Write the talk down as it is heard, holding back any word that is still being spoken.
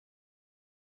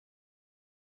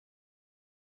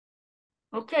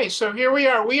Okay, so here we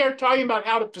are. We are talking about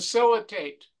how to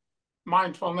facilitate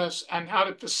mindfulness and how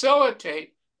to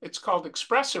facilitate, it's called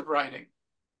expressive writing.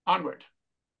 Onward.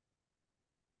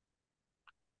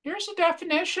 Here's a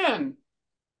definition.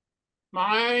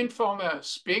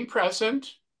 Mindfulness, being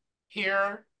present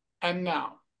here and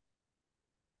now.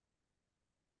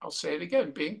 I'll say it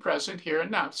again, being present here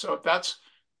and now. So if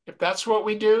that's what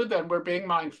we do, then we're being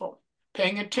mindful.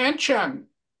 Paying attention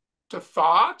to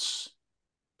thoughts,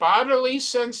 bodily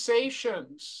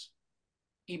sensations,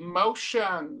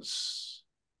 emotions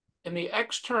in the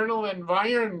external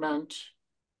environment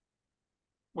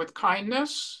with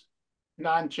kindness,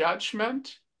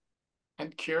 non-judgment,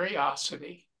 and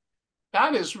curiosity.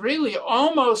 That is really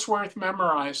almost worth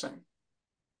memorizing.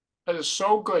 That is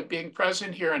so good, being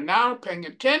present here and now, paying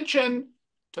attention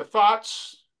to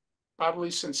thoughts,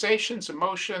 bodily sensations,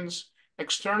 emotions,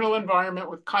 external environment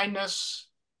with kindness,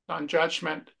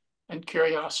 non-judgment, and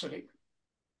curiosity.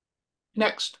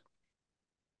 Next.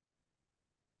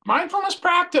 Mindfulness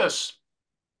practice.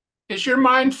 Is your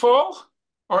mind full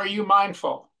or are you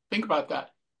mindful? Think about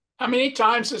that. How many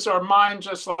times is our mind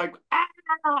just like,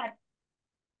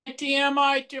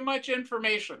 TMI, too much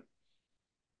information?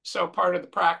 So part of the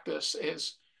practice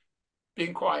is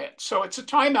being quiet. So it's a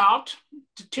timeout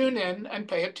to tune in and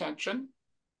pay attention.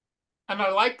 And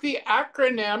I like the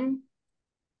acronym,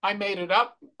 I made it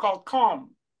up, called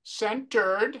CALM,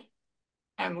 centered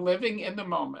and living in the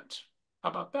moment. How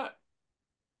about that?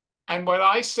 And what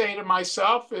I say to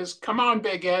myself is, come on,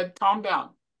 Big Ed, calm down.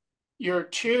 You're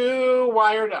too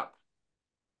wired up.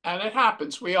 And it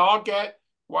happens. We all get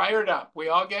wired up. We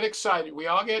all get excited. We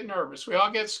all get nervous. We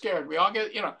all get scared. We all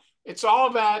get, it's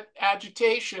all that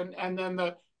agitation. And then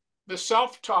the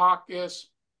self-talk is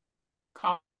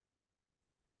calm.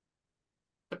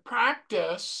 The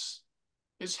practice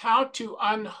is how to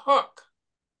unhook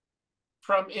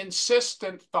from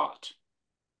insistent thought.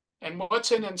 And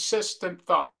what's an insistent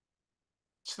thought?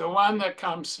 It's the one that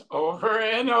comes over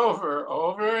and over,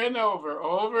 over and over,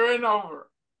 over and over.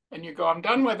 And you go, I'm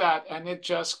done with that. And it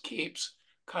just keeps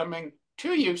coming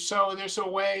to you. So there's a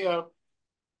way of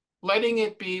letting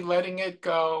it be, letting it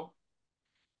go,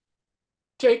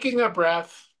 taking a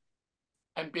breath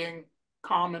and being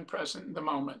calm and present in the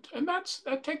moment. And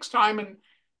that takes time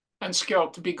and skill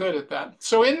to be good at that.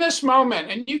 So in this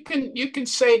moment, and you can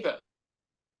say this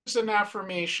as an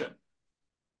affirmation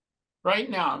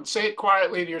right now and say it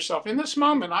quietly to yourself. In this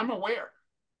moment, I'm aware.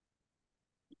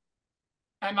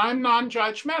 And I'm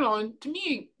non-judgmental. And to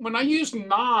me, when I use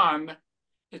non,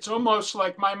 it's almost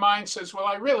like my mind says, well,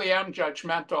 I really am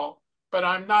judgmental, but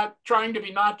I'm not trying to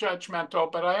be not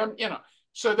judgmental, but I am,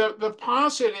 So the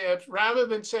positive, rather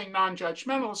than saying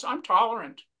non-judgmental, is I'm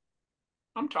tolerant.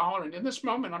 I'm tolerant. In this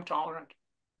moment, I'm tolerant.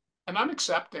 And I'm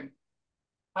accepting.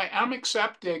 I am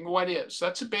accepting what is.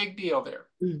 That's a big deal there.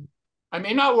 Mm. I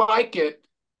may not like it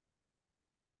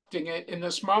in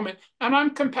this moment, and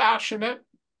I'm compassionate.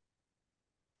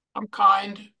 I'm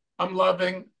kind. I'm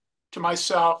loving to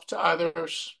myself, to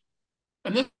others.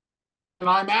 And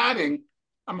I'm adding,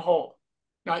 I'm whole.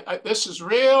 Now, this is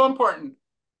real important.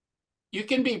 You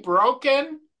can be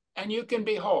broken and you can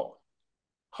be whole.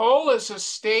 Whole is a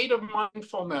state of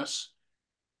mindfulness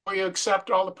where you accept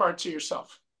all the parts of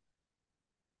yourself.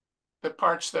 The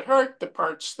parts that hurt, the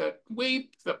parts that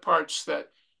weep, the parts that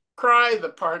cry, the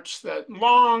parts that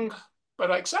long,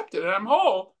 but I accept it. And I'm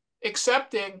whole,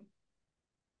 accepting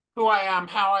who I am,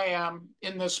 how I am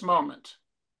in this moment.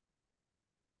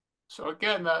 So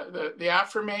again, the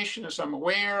affirmation is I'm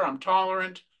aware, I'm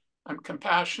tolerant, I'm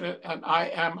compassionate, and I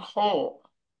am whole.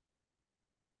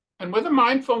 And with a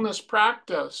mindfulness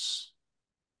practice,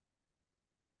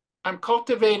 I'm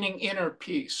cultivating inner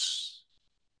peace.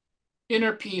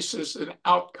 Inner peace is an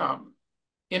outcome.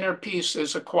 Inner peace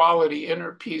is a quality.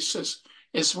 Inner peace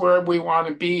is where we want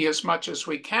to be as much as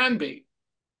we can be.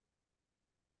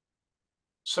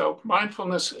 So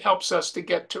mindfulness helps us to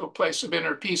get to a place of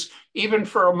inner peace, even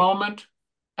for a moment,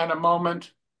 and a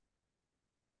moment,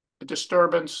 a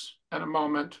disturbance, and a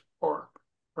moment, or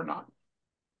not.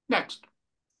 Next.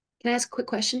 Can I ask a quick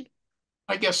question?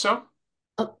 I guess so.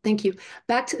 Oh, thank you.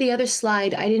 Back to the other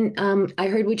slide. I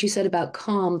heard what you said about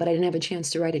calm, but I didn't have a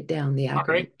chance to write it down, the acronym.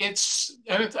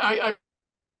 All right.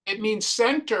 It means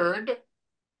centered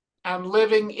and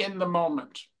living in the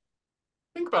moment.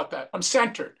 Think about that. I'm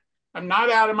centered. I'm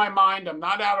not out of my mind. I'm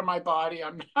not out of my body.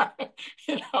 I'm not,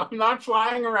 I'm not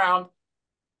flying around.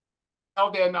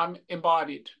 Held in, I'm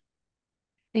embodied.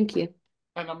 Thank you.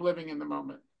 And I'm living in the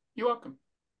moment. You're welcome.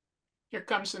 Here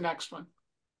comes the next one.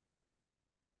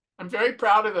 I'm very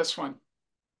proud of this one.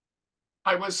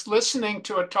 I was listening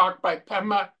to a talk by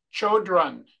Pema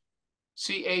Chodron.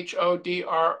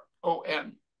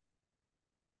 Chodron.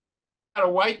 At a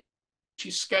white,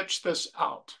 she sketched this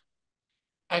out.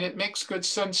 And it makes good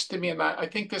sense to me. And I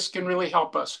think this can really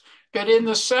help us. That in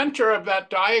the center of that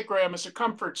diagram is a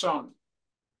comfort zone.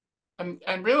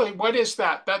 And really, what is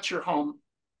that? That's your home.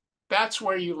 That's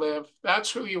where you live.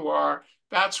 That's who you are.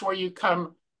 That's where you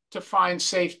come to find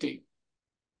safety,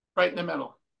 right in the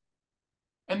middle.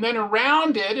 And then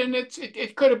around it, and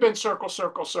it could have been circle,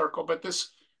 circle, circle, but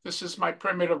this is my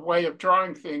primitive way of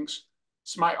drawing things.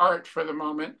 It's my art for the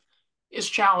moment, is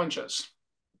challenges.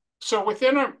 So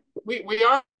within our, we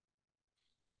are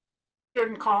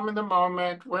and calm in the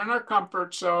moment. We're in our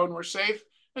comfort zone. We're safe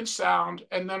and sound.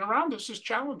 And then around us is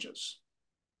challenges.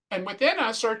 And within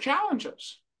us are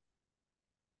challenges.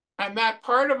 And that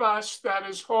part of us that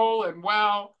is whole and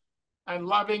well and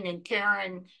loving and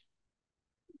caring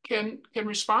can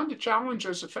respond to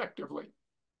challenges effectively.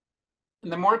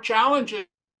 And the more challenges,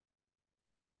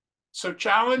 so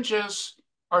challenges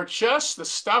are just the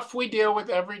stuff we deal with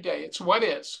every day. It's what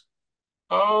is.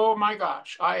 Oh my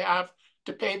gosh, I have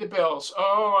to pay the bills.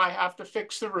 Oh, I have to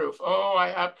fix the roof. Oh, I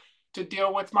have to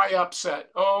deal with my upset.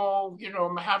 Oh,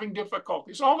 I'm having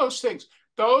difficulties. All those things.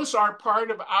 Those are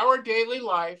part of our daily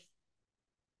life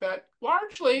that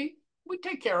largely we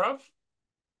take care of.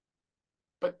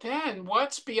 But then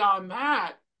what's beyond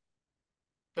that?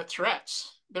 The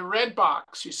threats, the red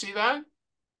box. You see that?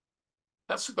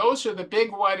 Those are the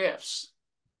big what ifs.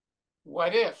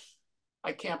 What if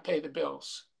I can't pay the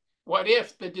bills? What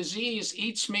if the disease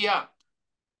eats me up?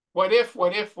 What if,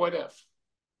 what if, what if?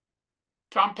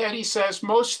 Tom Petty says,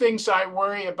 most things I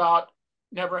worry about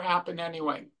never happen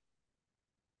anyway.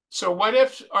 So what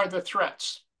if are the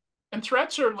threats? And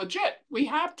threats are legit. We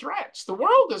have threats. The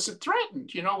world isn't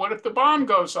threatened. What if the bomb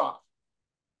goes off?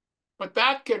 But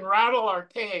that can rattle our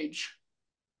cage.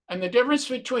 And the difference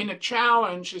between a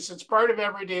challenge is it's part of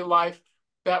everyday life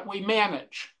that we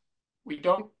manage. We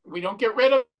don't get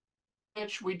rid of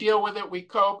it. We deal with it. We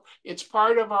cope. It's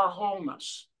part of our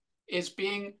wholeness, is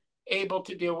being able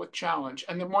to deal with challenge.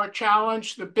 And the more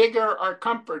challenge, the bigger our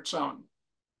comfort zone.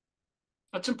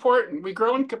 That's important. We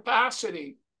grow in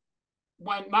capacity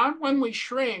not when we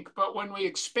shrink, but when we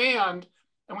expand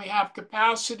and we have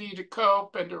capacity to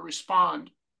cope and to respond.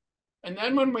 And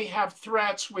then when we have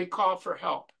threats, we call for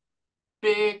help.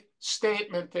 Big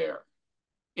statement there.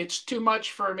 It's too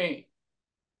much for me.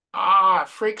 It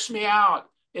freaks me out.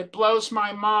 It blows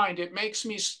my mind. It makes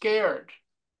me scared.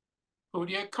 Who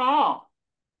do you call?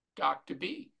 Dr.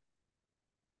 B.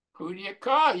 Who do you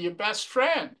call? Your best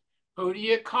friend. Who do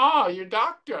you call? Your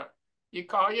doctor. You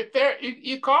call your therapist.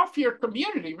 You call for your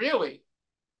community, really.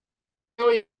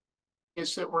 Really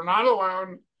is that we're not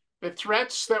alone. The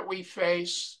threats that we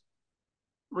face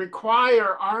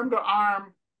require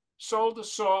arm-to-arm,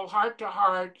 soul-to-soul,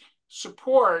 heart-to-heart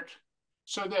support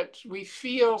so that we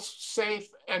feel safe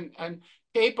and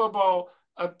capable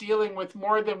of dealing with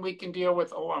more than we can deal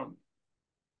with alone.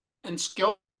 And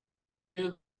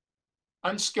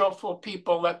unskillful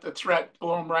people let the threat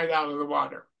blow them right out of the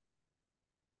water.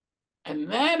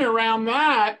 And then around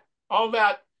that, all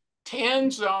that tan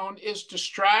zone is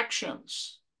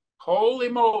distractions. Holy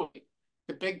moly,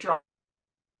 the big drama.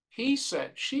 He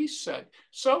said, she said,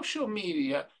 social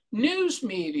media, news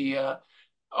media,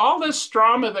 all this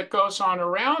drama that goes on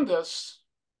around us.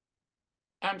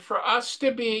 And for us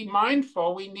to be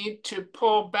mindful, we need to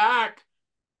pull back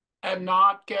and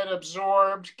not get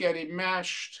absorbed, get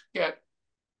enmeshed,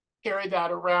 carry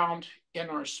that around in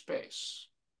our space.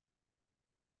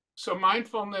 So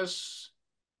mindfulness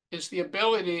is the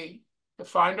ability to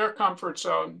find our comfort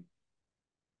zone,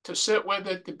 to sit with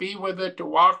it, to be with it, to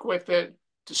walk with it,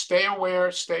 to stay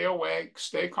aware, stay awake,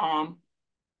 stay calm,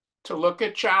 to look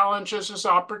at challenges as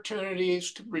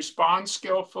opportunities, to respond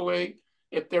skillfully.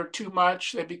 If they're too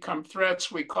much, they become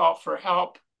threats. We call for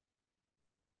help.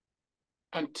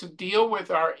 And to deal with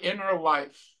our inner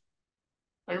life.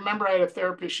 I remember I had a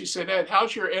therapist, she said, Ed,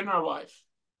 how's your inner life?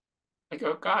 I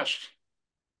go, gosh,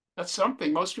 that's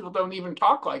something. Most people don't even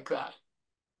talk like that.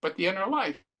 But the inner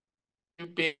life,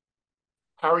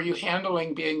 how are you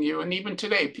handling being you? And even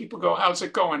today, people go, how's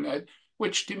it going, Ed?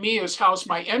 Which to me is, how's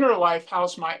my inner life?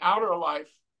 How's my outer life?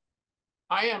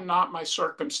 I am not my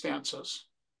circumstances.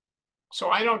 So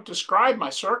I don't describe my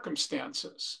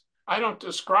circumstances. I don't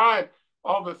describe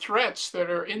all the threats that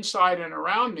are inside and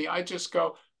around me. I just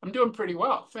go, I'm doing pretty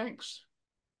well, thanks.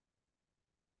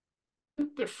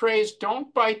 The phrase,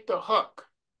 don't bite the hook.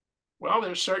 Well,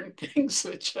 there's certain things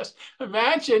that just,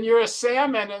 imagine you're a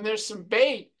salmon and there's some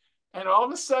bait, and all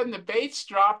of a sudden the bait's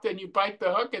dropped and you bite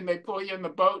the hook and they pull you in the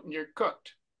boat and you're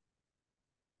cooked.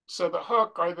 So the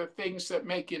hook are the things that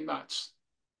make you nuts.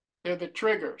 They're the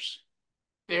triggers.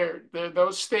 They're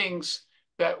those things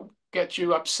that get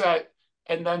you upset.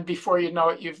 And then before you know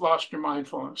it, you've lost your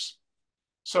mindfulness.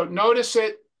 So notice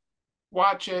it,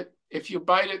 watch it. If you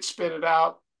bite it, spit it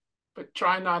out, but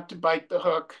try not to bite the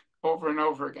hook over and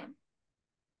over again.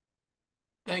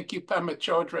 Thank you, Pema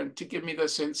Chodron, to give me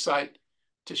this insight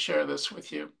to share this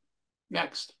with you.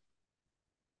 Next.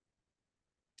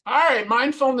 All right,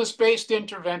 mindfulness-based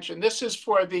intervention. This is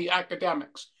for the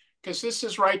academics, because this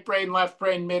is right brain, left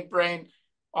brain, midbrain,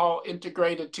 all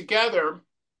integrated together.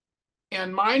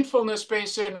 And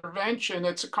mindfulness-based intervention,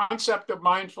 it's a concept of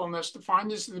mindfulness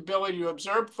defined as the ability to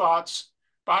observe thoughts,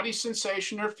 body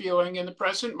sensation, or feeling in the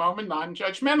present moment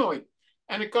non-judgmentally.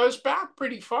 And it goes back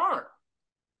pretty far.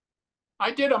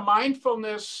 I did a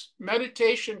mindfulness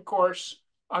meditation course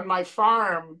on my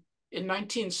farm in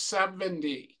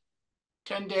 1970.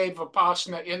 10-day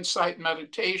Vipassana insight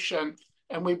meditation,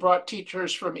 and we brought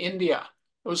teachers from India.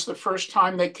 It was the first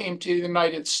time they came to the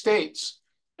United States,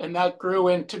 and that grew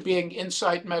into being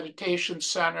Insight Meditation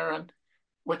Center, and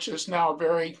which is now a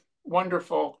very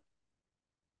wonderful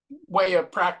way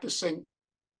of practicing.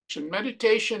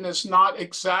 Meditation is not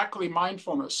exactly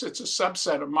mindfulness. It's a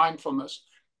subset of mindfulness,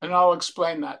 and I'll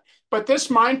explain that. But this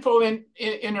mindful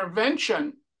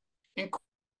intervention includes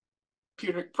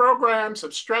therapeutic programs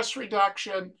of stress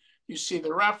reduction. You see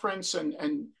the reference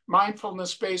and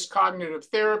mindfulness-based cognitive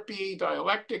therapy,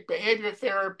 dialectic behavior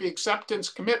therapy, acceptance,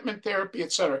 commitment therapy,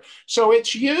 et cetera. So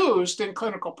it's used in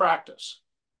clinical practice.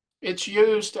 It's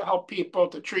used to help people,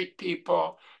 to treat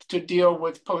people, to deal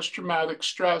with post-traumatic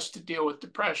stress, to deal with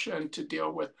depression, to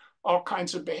deal with all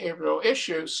kinds of behavioral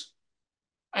issues.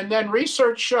 And then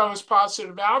research shows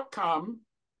positive outcome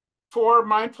for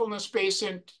mindfulness-based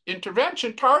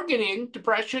intervention targeting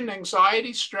depression,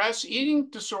 anxiety, stress, eating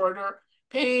disorder,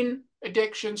 pain,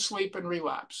 addiction, sleep, and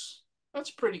relapse.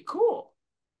 That's pretty cool.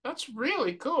 That's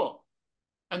really cool.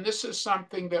 And this is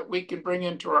something that we can bring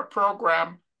into our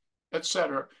program, et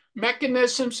cetera.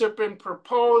 Mechanisms have been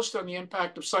proposed on the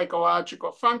impact of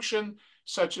psychological function,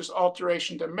 such as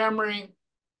alteration to memory,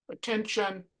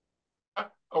 attention,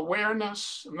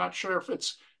 awareness. I'm not sure if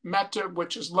it's metta,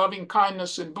 which is loving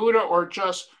kindness in Buddha, or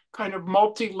just kind of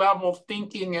multi-level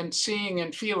thinking and seeing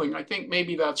and feeling. I think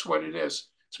maybe that's what it is.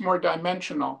 It's more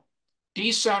dimensional.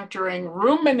 Decentering,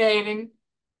 ruminating,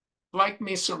 like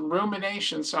me some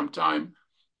rumination sometime,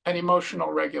 and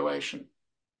emotional regulation.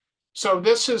 So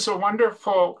this is a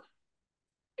wonderful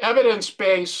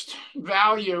evidence-based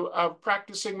value of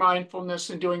practicing mindfulness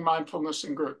and doing mindfulness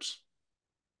in groups.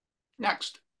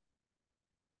 Next.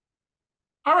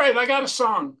 All right, I got a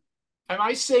song. And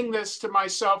I sing this to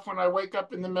myself when I wake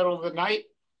up in the middle of the night.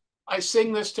 I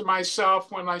sing this to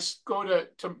myself when I go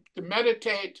to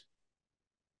meditate,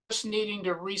 just needing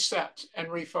to reset and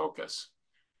refocus.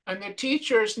 And the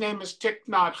teacher's name is Thich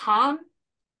Nhat Hanh.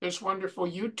 There's wonderful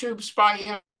YouTubes by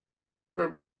him,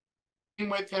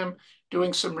 with him,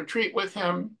 doing some retreat with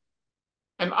him.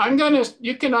 And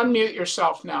you can unmute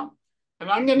yourself now.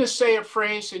 And I'm gonna say a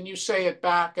phrase and you say it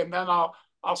back, and then I'll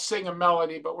sing a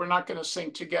melody, but we're not gonna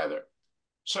sing together.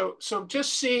 So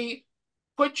just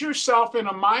put yourself in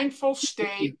a mindful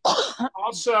state.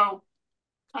 Also,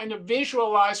 kind of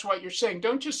visualize what you're saying.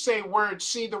 Don't just say words,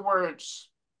 see the words.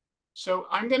 So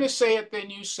I'm going to say it, then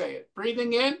you say it.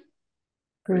 Breathing in.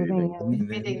 Breathing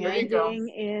in. There you go. Breathing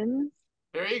in.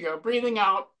 There you go. Breathing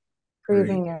out.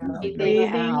 Breathing out.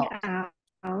 Breathing out.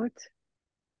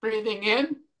 Breathing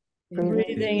in.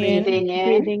 Breathing in.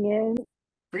 Breathing in.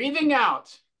 Breathing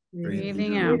out.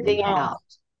 Breathing out. Breathing out.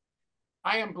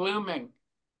 I am blooming.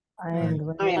 I am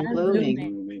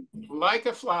blooming. Like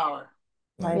a flower.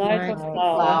 Like a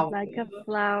flower. Like a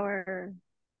flower.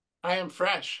 I am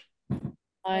fresh.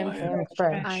 I am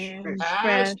fresh. I am As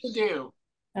fresh. the dew.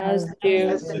 As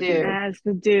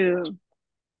the dew.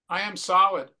 I am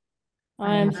solid.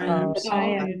 I am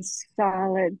solid.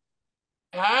 solid.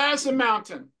 As a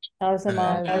mountain. As a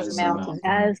mountain.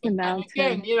 As the And mountain.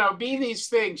 again, be these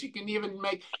things. You can even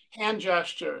make hand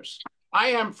gestures. I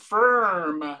am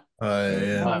firm. I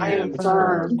am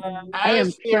firm. I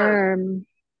am firm.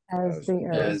 As the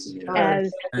earth. As the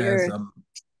earth.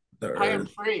 The I am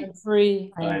earth. free. I am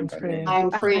free. I am free. I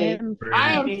am free.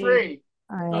 I am free.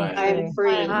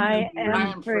 I am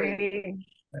am free.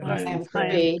 I am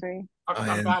free. I'll I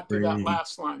come am back to that free.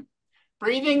 last line.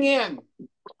 Breathing in.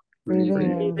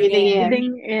 Breathing in.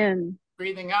 Breathing in.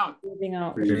 Breathing out. Breathing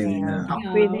out. Breathing out.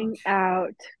 Breathing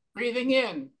out. Breathing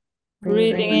in.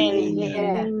 Breathing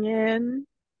in.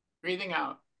 Breathing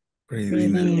out.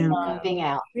 Breathing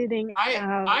out. Breathing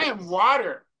out. I am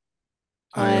water.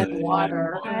 I am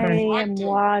water. I am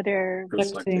water.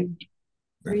 reflecting.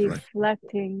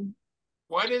 Reflecting.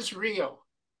 What is real?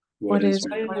 What is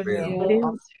real? What is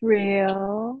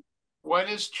real? What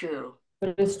is true?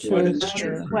 What is true? What is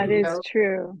true? What is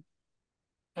true?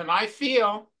 And I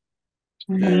feel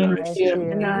And I feel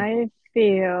And I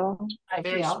feel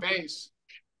there's space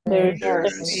there's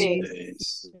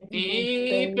Space.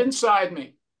 deep inside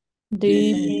me.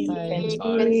 deep deep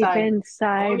I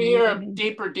inside want to hear me.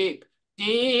 deeper, deep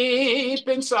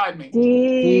inside me.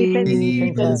 Deep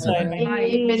inside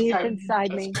me.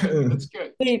 inside That's me. good. That's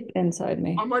good. Deep inside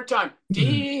me. One more time.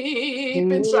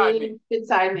 Deep inside me. Deep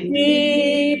inside me.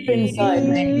 Deep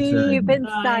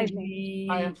inside me.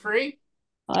 I am free.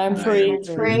 I am I free. am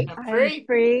free. I'm I am free.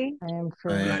 free. I am I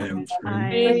free. am I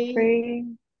free. am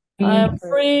free. I am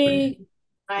free.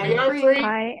 We are free.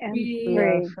 I am We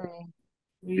are free. free.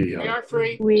 We We are are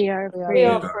free. We are We free.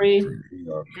 are free. We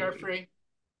are free.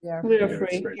 We are We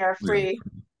free. are free.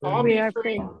 All We be are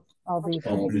free. free. I'll be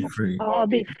I'll free. be free. I'll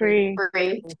be free.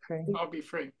 Be free. I'll be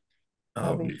free.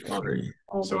 I'll be free.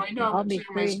 So I know I'll that be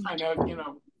Zoom is free. kind of,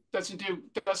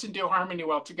 doesn't do harmony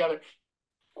well together.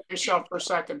 Yourself for a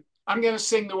second. I'm going to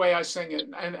sing the way I sing it,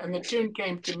 and the tune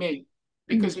came to me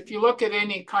because if you look at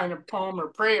any kind of poem or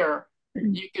prayer,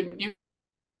 you can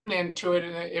into it,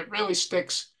 and it really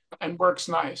sticks and works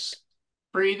nice.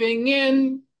 Breathing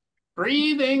in,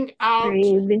 breathing out.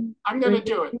 Breathing. I'm going to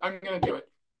do it. I'm going to do it.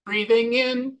 Breathing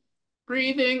in,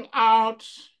 breathing out.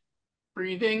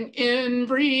 Breathing in,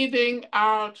 breathing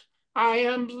out. I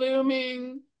am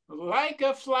blooming like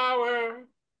a flower.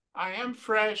 I am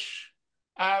fresh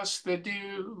as the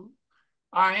dew.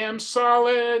 I am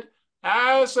solid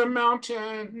as a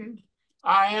mountain.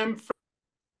 I am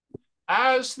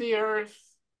as the earth.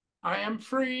 I am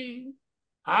free.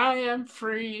 I am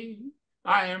free.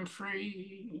 I am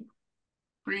free.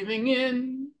 Breathing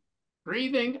in,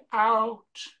 breathing out.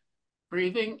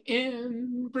 Breathing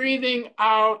in, breathing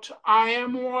out. I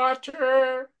am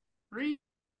water,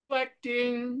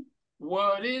 reflecting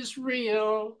what is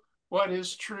real, what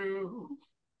is true.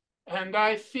 And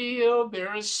I feel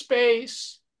there is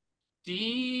space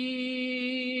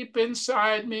deep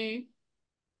inside me.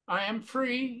 I am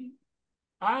free.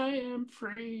 I am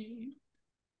free.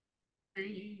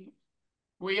 Free.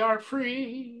 We are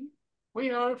free.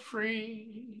 We are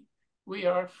free. We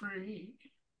are free.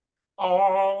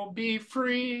 All be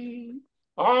free.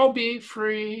 All be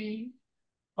free.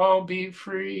 All be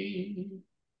free.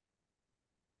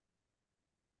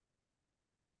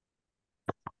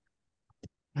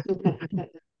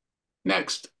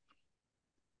 Next.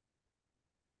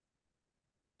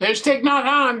 There's Thich Nhat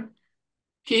Hanh.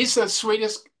 He's the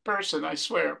sweetest person, I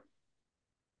swear.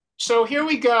 So here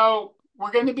we go.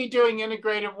 We're going to be doing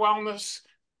integrative wellness.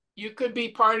 You could be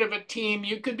part of a team.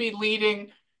 You could be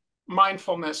leading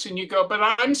mindfulness. And you go, but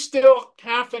I'm still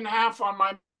half and half on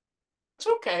my. It's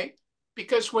okay.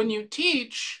 Because when you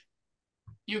teach,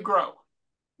 you grow.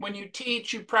 When you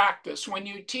teach, you practice. When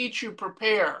you teach, you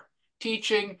prepare.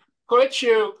 Teaching puts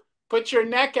your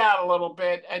neck out a little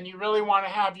bit, and you really want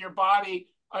to have your body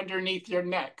underneath your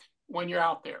neck when you're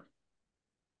out there.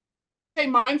 Okay,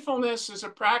 mindfulness is a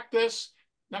practice.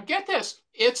 Now get this,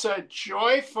 it's a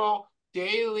joyful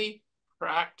daily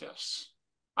practice.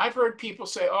 I've heard people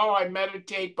say, oh, I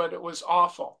meditate, but it was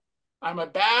awful. I'm a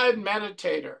bad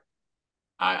meditator.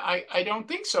 I don't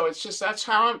think so. It's just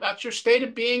that's your state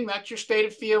of being, that's your state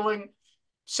of feeling.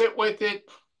 Sit with it.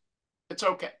 It's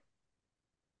okay.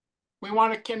 We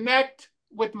want to connect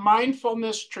with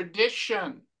mindfulness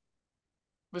tradition.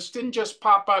 This didn't just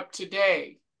pop up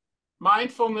today.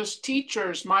 Mindfulness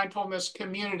teachers, mindfulness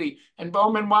community, and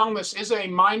Bauman Wellness is a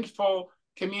mindful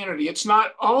community. It's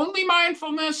not only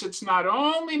mindfulness, it's not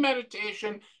only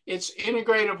meditation, it's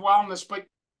integrative wellness, but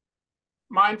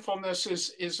mindfulness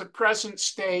is a present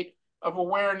state of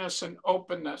awareness and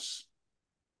openness.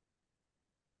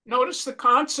 Notice the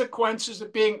consequences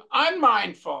of being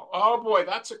unmindful. Oh boy,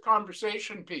 that's a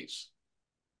conversation piece.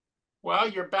 Well,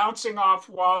 you're bouncing off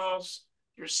walls,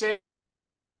 you're saying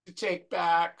to take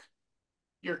back,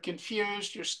 you're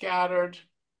confused, you're scattered.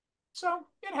 So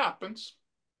it happens.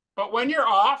 But when you're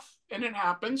off and it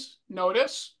happens,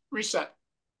 notice, reset.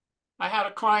 I had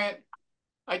a client,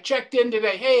 I checked in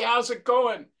today. Hey, how's it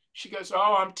going? She goes,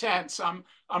 oh, I'm tense. I'm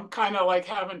kind of like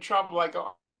having trouble. I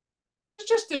go, it's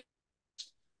just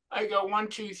I go 1,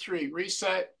 2, 3,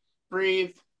 reset,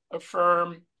 breathe,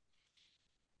 affirm,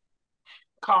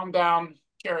 calm down,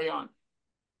 carry on.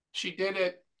 She did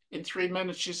it in 3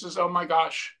 minutes. She says, oh my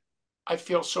gosh, I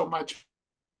feel so much.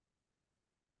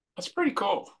 That's pretty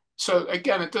cool. So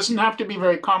again, it doesn't have to be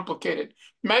very complicated.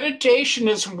 Meditation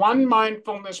is one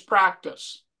mindfulness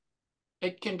practice.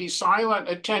 It can be silent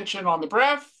attention on the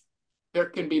breath. There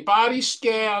can be body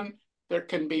scan. There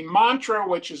can be mantra,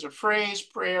 which is a phrase,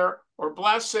 prayer, or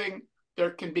blessing. There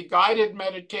can be guided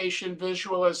meditation,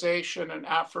 visualization, and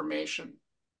affirmation.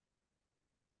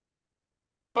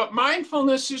 But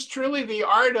mindfulness is truly the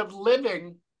art of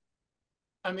living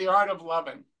and the art of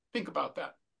loving. Think about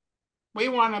that. We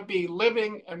want to be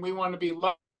living and we want to be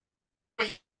loving.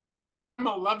 I'm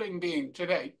a loving being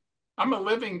today. I'm a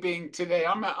living being today.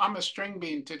 I'm a string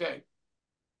being today.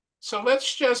 So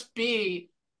let's just be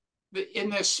in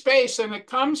this space, and it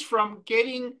comes from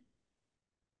getting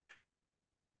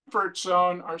comfort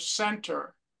zone or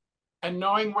center and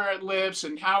knowing where it lives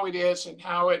and how it is and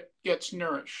how it gets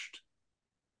nourished.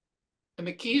 And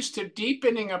the keys to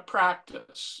deepening a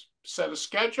practice: set a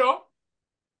schedule,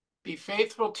 be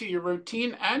faithful to your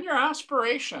routine and your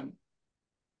aspiration,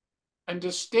 and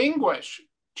distinguish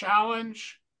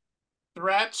challenge,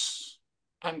 threats,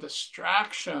 and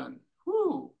distraction.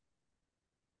 Whew.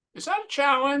 Is that a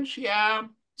challenge? Yeah,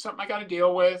 something I got to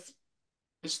deal with.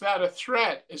 Is that a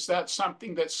threat? Is that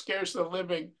something that scares the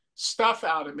living stuff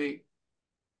out of me?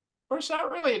 Or is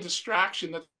that really a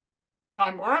distraction that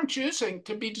I'm choosing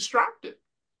to be distracted?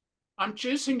 I'm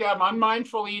choosing to have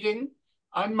unmindful eating,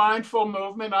 unmindful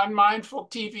movement, unmindful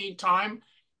TV time,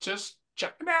 just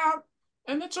check it out.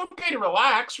 And it's okay to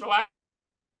relax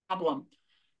problem.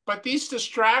 But these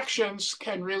distractions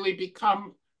can really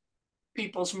become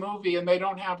people's movie and they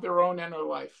don't have their own inner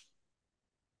life.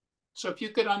 So if you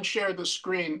could unshare the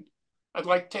screen, I'd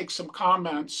like to take some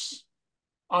comments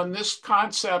on this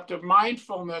concept of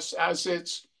mindfulness as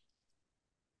it's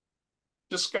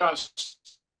discussed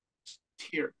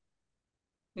here.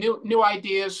 New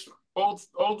ideas,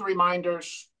 old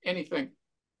reminders, anything.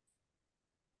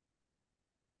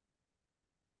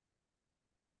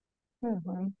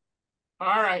 Mm-hmm.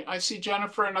 All right, I see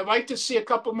Jennifer, and I'd like to see a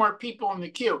couple more people in the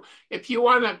queue. If you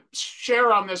want to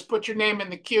share on this, put your name in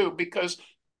the queue because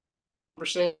we're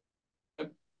saying.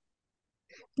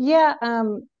 Yeah,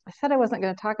 I said I wasn't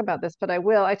going to talk about this, but I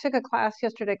will. I took a class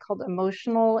yesterday called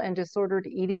Emotional and Disordered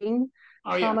Eating,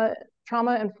 Oh, yeah.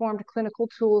 Trauma-informed clinical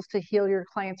tools to heal your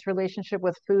client's relationship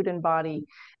with food and body.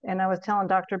 And I was telling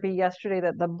Dr. B yesterday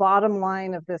that the bottom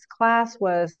line of this class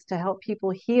was to help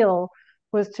people heal,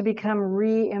 was to become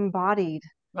re-embodied,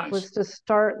 Nice. was to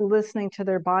start listening to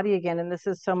their body again. And this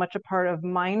is so much a part of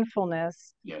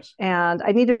mindfulness. Yes. And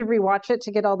I needed to rewatch it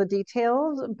to get all the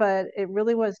details, but it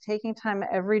really was taking time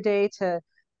every day to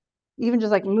even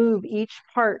just like move each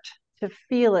part, to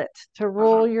feel it, to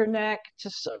roll your neck,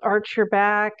 to arch your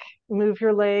back, move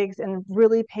your legs, and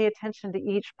really pay attention to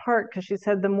each part. Because she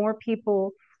said the more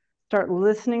people start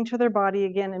listening to their body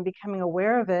again and becoming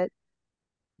aware of it,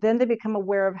 then they become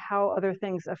aware of how other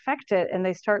things affect it. And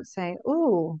they start saying,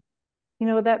 ooh, you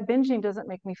know, that binging doesn't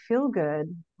make me feel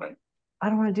good. Right. I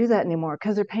don't want to do that anymore,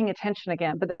 because they're paying attention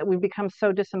again, but we've become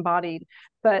so disembodied.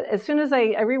 But as soon as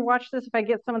I rewatch this, if I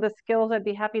get some of the skills, I'd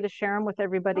be happy to share them with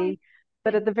everybody. Right.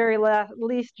 But at the very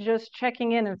least, just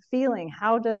checking in and feeling,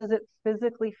 how does it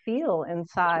physically feel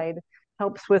inside,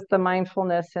 helps with the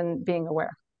mindfulness and being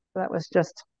aware. So that was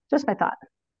just my thought.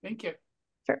 Thank you.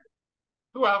 Sure.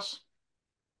 Who else?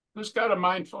 Who's got a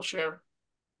mindful share?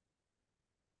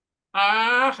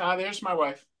 There's my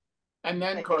wife. And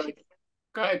then Corey.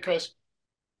 Go ahead, Chris.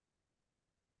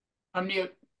 Unmute.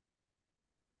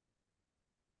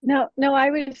 No,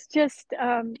 I was just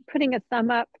putting a thumb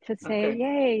up to say, Okay.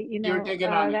 yay, You're digging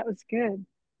on it. that was good.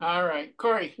 All right,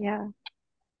 Corey. Yeah.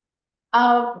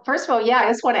 First of all, yeah, I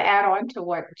just want to add on to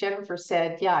what Jennifer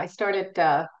said. Yeah, I started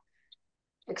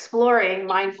exploring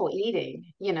mindful eating,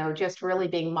 you know, just really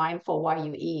being mindful while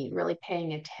you eat, really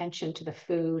paying attention to the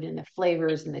food and the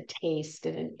flavors and the taste.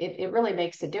 And it really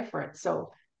makes a difference.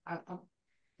 So I'm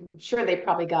sure they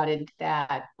probably got into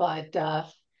that. But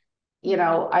you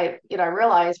know, I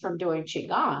realized from doing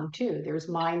Qigong too, there's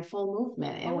mindful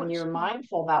movement. And when you're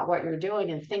mindful about what you're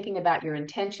doing and thinking about your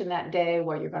intention that day,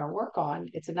 what you're going to work on,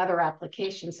 it's another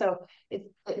application. So it's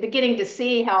beginning to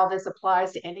see how this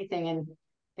applies to anything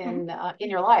in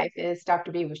your life, as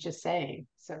Dr. B was just saying.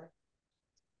 So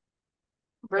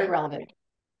very relevant.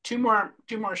 Two more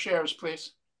shares,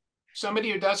 please.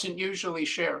 Somebody who doesn't usually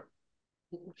share.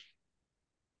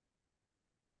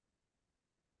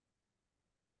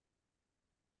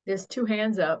 There's two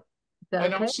hands up. I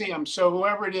don't see them. So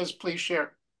whoever it is, please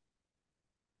share.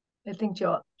 I think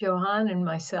Johan and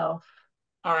myself.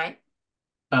 All right.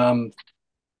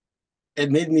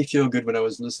 It made me feel good when I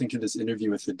was listening to this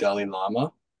interview with the Dalai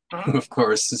Lama, who, of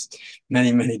course, is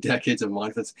many, many decades of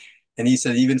mindfulness. And he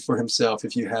said, even for himself,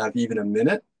 if you have even a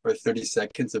minute or 30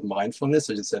 seconds of mindfulness,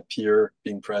 or just that pure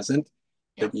being present,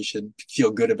 that you should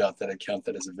feel good about that and count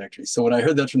that as a victory. So when I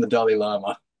heard that from the Dalai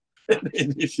Lama, It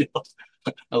made me feel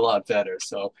a lot better.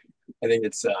 So I think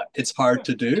it's hard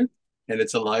to do, and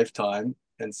it's a lifetime.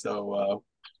 And so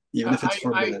even if it's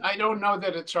for a minute. I don't know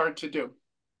that it's hard to do.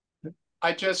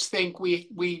 I just think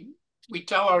we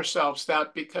tell ourselves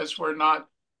that because we're not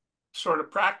sort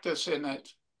of practicing it.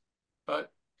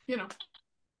 But you know,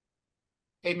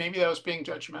 hey, maybe that was being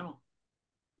judgmental.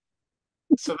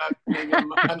 So that maybe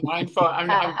I'm mindful.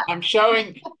 I'm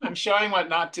showing what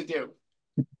not to do.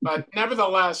 But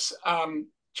nevertheless,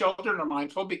 children are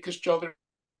mindful because children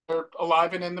are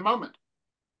alive and in the moment.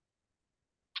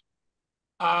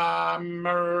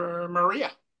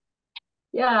 Maria.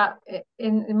 Yeah,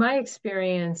 in my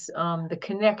experience, the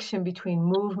connection between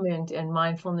movement and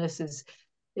mindfulness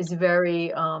is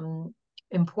very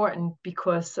important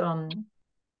because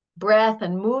breath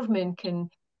and movement can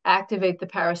activate the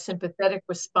parasympathetic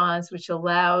response, which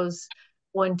allows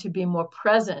one to be more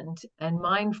present and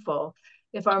mindful.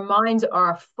 If our minds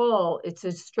are full, it's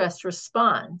a stress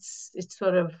response. It's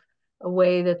sort of a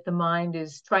way that the mind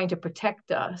is trying to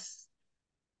protect us,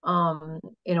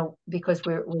 because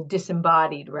we're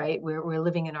disembodied, right? We're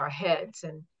living in our heads.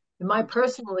 And in my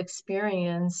personal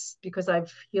experience, because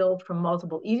I've healed from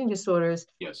multiple eating disorders,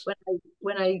 yes,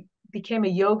 when I became a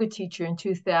yoga teacher in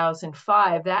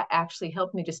 2005, that actually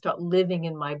helped me to start living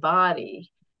in my body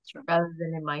rather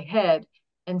than in my head.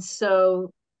 And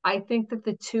so I think that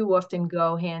the two often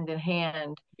go hand in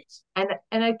hand. yes.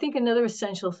 And I think another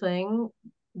essential thing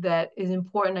that is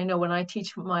important, I know when I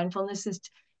teach mindfulness,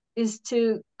 is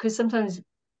to, because sometimes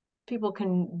people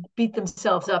can beat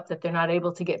themselves up that they're not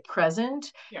able to get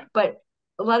present. Yeah. But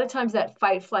a lot of times that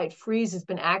fight, flight, freeze has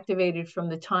been activated from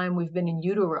the time we've been in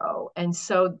utero. And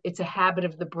so it's a habit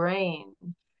of the brain.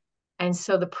 And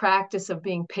so the practice of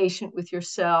being patient with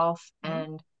yourself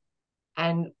and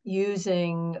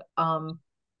using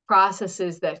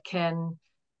processes that can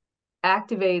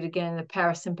activate again the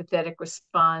parasympathetic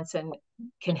response and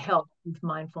can help with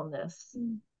mindfulness.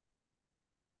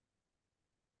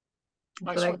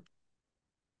 Nice one.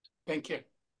 Thank you.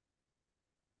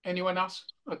 Anyone else?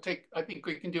 I think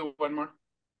we can do one more.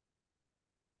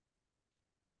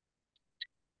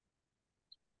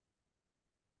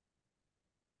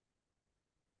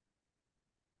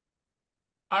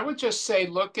 I would just say,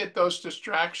 look at those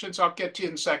distractions. I'll get to you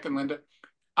in a second, Linda.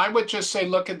 I would just say,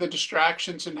 look at the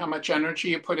distractions and how much energy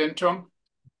you put into them.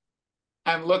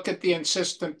 And look at the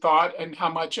insistent thought and how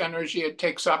much energy it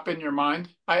takes up in your mind.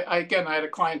 Again, I had a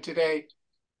client today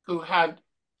who had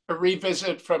a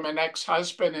revisit from an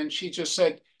ex-husband, and she just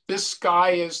said, this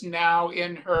guy is now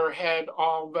in her head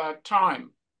all the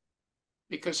time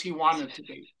because he wanted to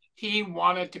be. He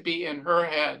wanted to be in her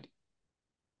head.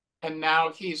 And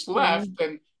now he's left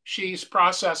and she's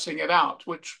processing it out,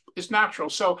 which is natural.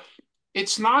 So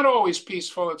it's not always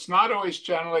peaceful. It's not always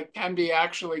gentle. It can be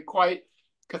actually quite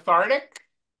cathartic,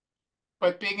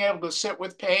 but being able to sit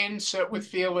with pain, sit with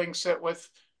feeling, sit with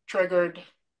triggered,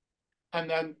 and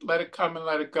then let it come and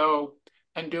let it go.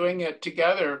 And doing it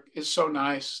together is so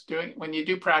nice. When you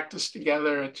do practice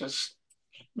together, it just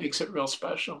makes it real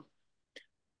special.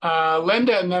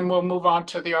 Linda, and then we'll move on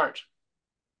to the art.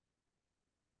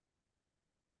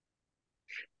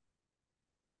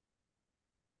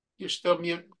 You're still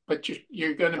mute, but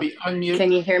you're going to be unmuted.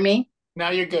 Can you hear me?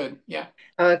 Now you're good. Yeah.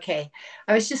 Okay.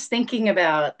 I was just thinking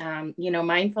about,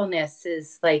 mindfulness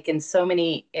is like in so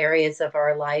many areas of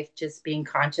our life, just being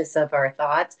conscious of our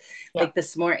thoughts. Yeah. Like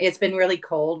this morning, it's been really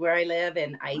cold where I live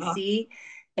and icy.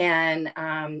 And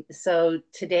so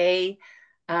today,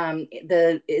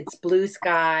 it's blue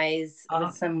skies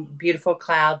with some beautiful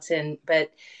clouds, but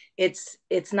it's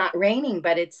not raining,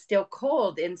 but it's still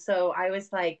cold. And so I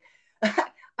was like,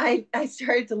 I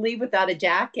started to leave without a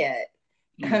jacket.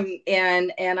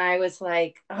 And I was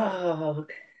like, oh,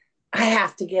 I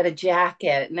have to get a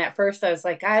jacket. And at first I was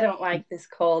like, I don't like this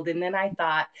cold. And then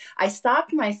I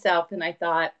stopped myself and I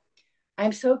thought,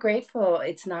 I'm so grateful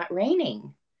it's not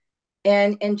raining.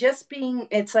 And just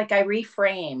it's like I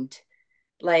reframed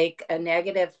like a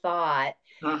negative thought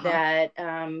that,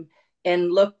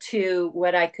 and looked to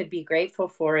what I could be grateful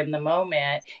for in the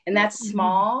moment. And that's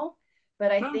small,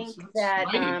 but I think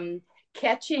that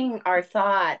catching our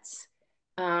thoughts,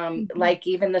 like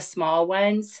even the small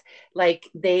ones, like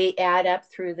they add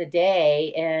up through the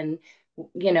day. And,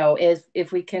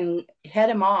 if we can head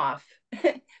them off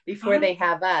before they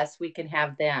have us, we can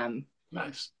have them.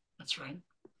 Nice. That's right.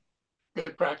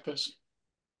 Good practice.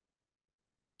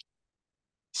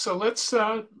 So let's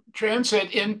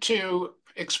transit into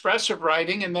expressive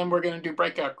writing, and then we're going to do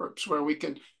breakout groups where we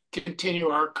can continue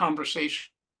our conversation,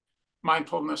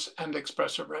 mindfulness and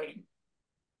expressive writing.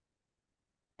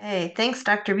 Hey, thanks,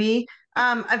 Dr. B.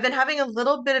 I've been having a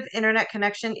little bit of internet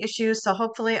connection issues, so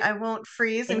hopefully I won't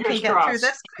freeze and can get through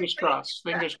this. Fingers crossed.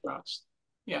 Fingers crossed.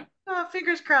 Yeah. Oh,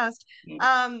 fingers crossed.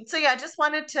 So yeah, just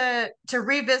wanted to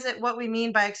revisit what we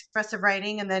mean by expressive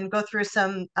writing and then go through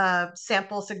some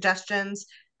sample suggestions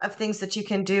of things that you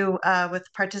can do with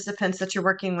participants that you're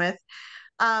working with.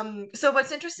 So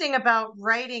what's interesting about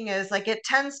writing is like it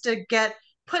tends to get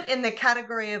put in the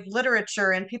category of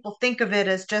literature and people think of it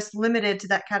as just limited to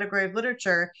that category of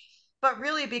literature. But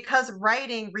really, because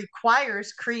writing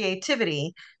requires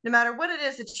creativity, no matter what it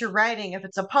is that you're writing, if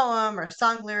it's a poem or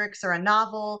song lyrics or a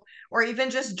novel, or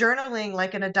even just journaling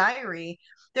like in a diary,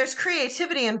 there's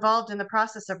creativity involved in the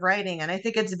process of writing. And I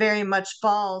think it's very much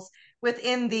falls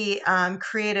within the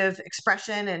creative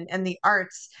expression and the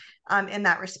arts in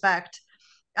that respect.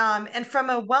 And from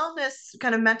a wellness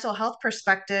kind of mental health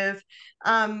perspective,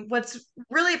 what's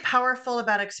really powerful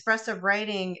about expressive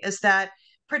writing is that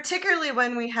particularly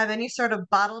when we have any sort of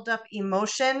bottled up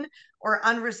emotion or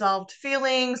unresolved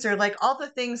feelings, or like all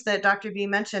the things that Dr. B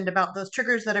mentioned about those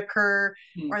triggers that occur,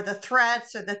 or the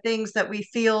threats or the things that we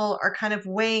feel are kind of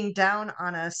weighing down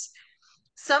on us.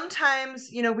 Sometimes,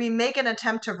 we make an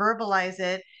attempt to verbalize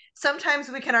it. Sometimes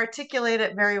we can articulate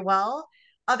it very well.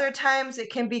 Other times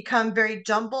it can become very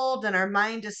jumbled and our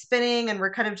mind is spinning and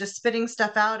we're kind of just spitting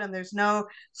stuff out and there's no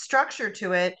structure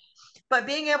to it. But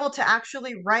being able to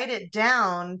actually write it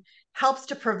down helps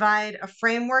to provide a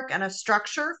framework and a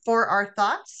structure for our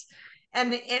thoughts.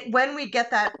 And when we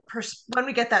get that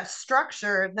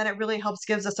structure, then it really helps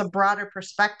gives us a broader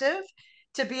perspective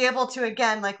to be able to,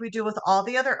 again, like we do with all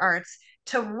the other arts,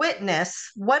 to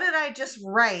witness what did I just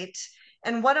write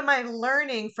and what am I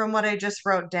learning from what I just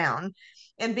wrote down,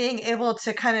 and being able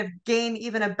to kind of gain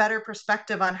even a better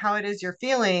perspective on how it is you're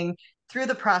feeling through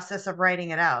the process of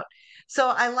writing it out. So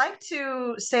I like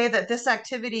to say that this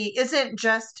activity isn't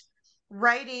just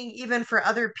writing even for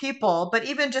other people, but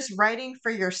even just writing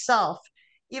for yourself,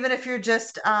 even if you're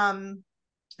just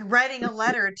writing a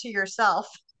letter to yourself.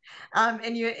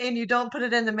 And you don't put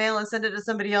it in the mail and send it to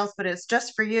somebody else, but it's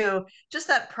just for you. Just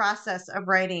that process of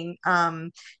writing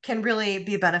can really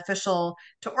be beneficial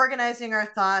to organizing our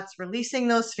thoughts, releasing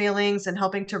those feelings, and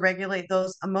helping to regulate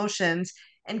those emotions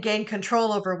and gain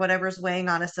control over whatever's weighing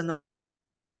on us in the.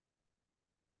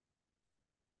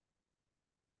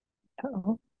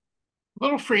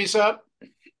 Little freeze up.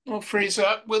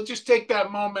 We'll just take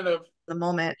that moment of the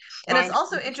moment. And it's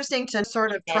also interesting to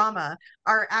sort of trauma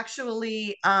are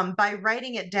actually by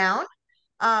writing it down,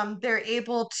 they're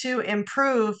able to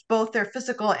improve both their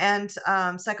physical and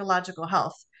psychological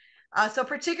health. So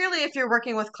particularly if you're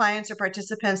working with clients or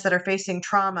participants that are facing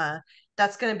trauma,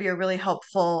 that's going to be a really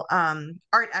helpful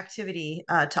art activity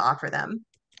to offer them.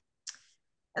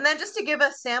 And then just to give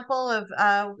a sample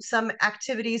of some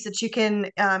activities that you can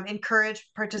encourage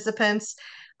participants,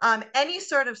 any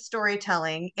sort of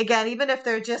storytelling, again, even if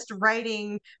they're just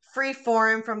writing free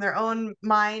form from their own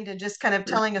mind and just kind of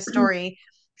telling a story,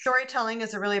 storytelling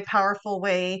is a really powerful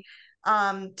way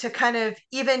to kind of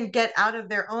even get out of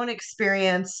their own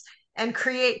experience and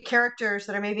create characters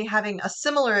that are maybe having a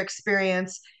similar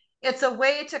experience. It's a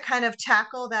way to kind of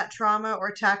tackle that trauma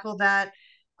or tackle that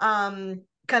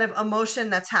kind of emotion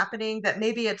that's happening that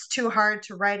maybe it's too hard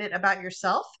to write it about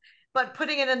yourself, but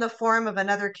putting it in the form of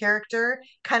another character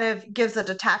kind of gives a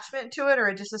detachment to it or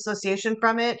a disassociation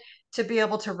from it to be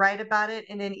able to write about it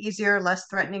in an easier, less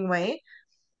threatening way.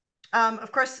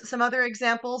 Of course, some other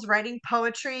examples, writing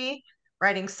poetry,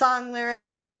 writing song lyrics.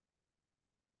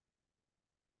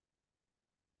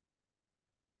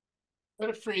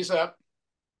 Let it freeze up.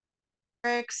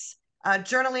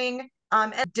 Journaling,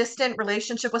 and a distant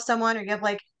relationship with someone, or you have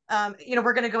like,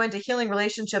 we're going to go into healing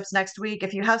relationships next week.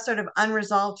 If you have sort of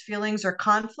unresolved feelings or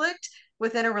conflict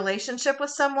within a relationship with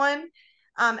someone,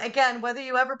 again, whether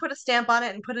you ever put a stamp on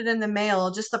it and put it in the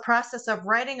mail, just the process of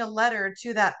writing a letter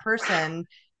to that person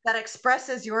that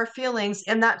expresses your feelings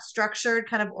in that structured,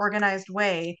 kind of organized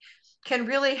way can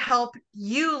really help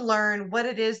you learn what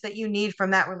it is that you need from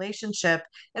that relationship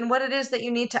and what it is that you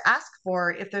need to ask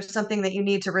for if there's something that you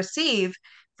need to receive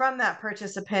from that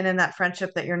participant in that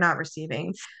friendship that you're not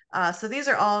receiving. So these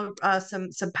are all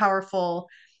some powerful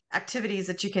activities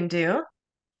that you can do.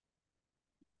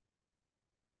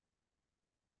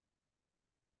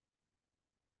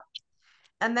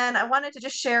 And then I wanted to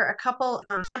just share a couple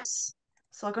of tips.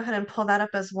 So I'll go ahead and pull that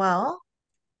up as well.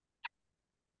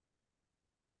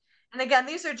 And again,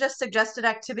 these are just suggested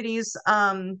activities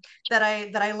that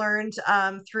I learned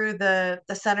through the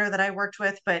center that I worked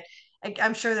with, but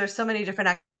I'm sure there's so many different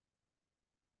activities.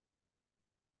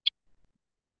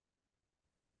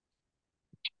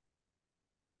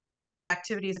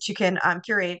 activities that you can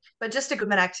curate, but just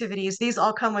movement activities. These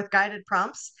all come with guided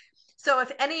prompts. So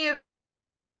if any of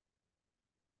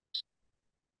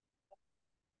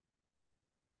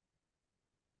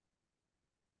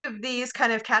these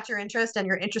kind of catch your interest and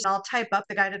you're interested, I'll type up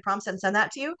the guided prompts and send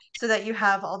that to you so that you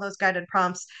have all those guided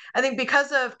prompts. I think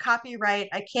because of copyright,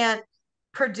 I can't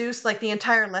produce like the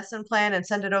entire lesson plan and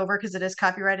send it over because it is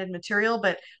copyrighted material,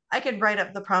 but I could write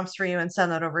up the prompts for you and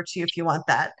send that over to you if you want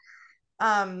that.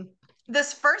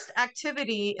 This first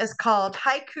activity is called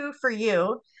Haiku for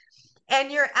You, and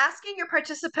you're asking your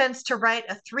participants to write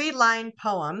a 3-line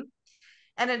poem.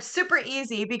 And it's super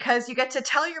easy because you get to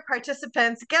tell your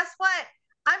participants, guess what?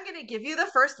 I'm going to give you the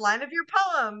first line of your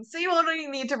poem. So you only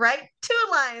need to write 2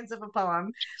 lines of a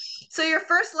poem. So your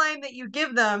first line that you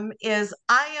give them is,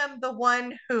 I am the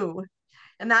one who.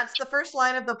 And that's the first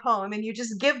line of the poem. And you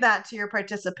just give that to your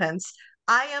participants.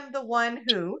 I am the one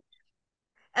who.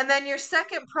 And then your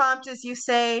second prompt is you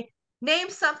say, name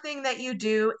something that you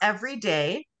do every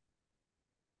day.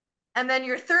 And then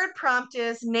your third prompt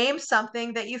is name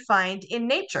something that you find in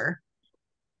nature.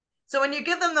 So when you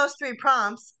give them those 3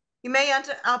 prompts, you may end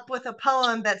up with a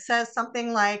poem that says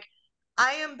something like,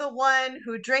 I am the one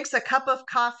who drinks a cup of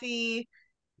coffee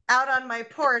out on my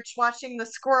porch watching the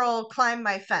squirrel climb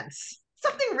my fence.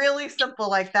 Something really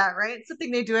simple like that, right? Something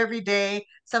they do every day,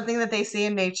 something that they see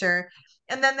in nature.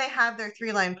 And then they have their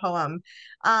 3-line poem.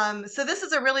 So this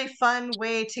is a really fun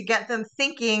way to get them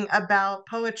thinking about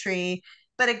poetry,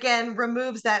 but again,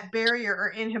 removes that barrier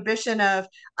or inhibition of,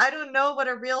 I don't know what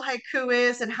a real haiku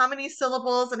is and how many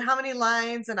syllables and how many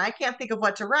lines, and I can't think of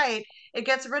what to write. It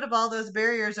gets rid of all those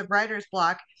barriers of writer's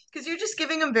block because you're just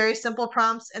giving them very simple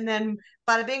prompts, and then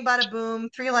bada bing, bada boom,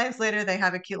 3 lines later, they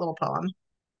have a cute little poem.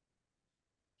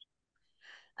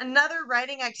 Another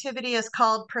writing activity is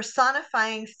called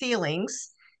personifying feelings.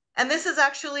 And this is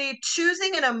actually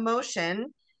choosing an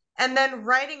emotion and then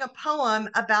writing a poem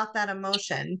about that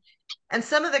emotion. And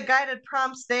some of the guided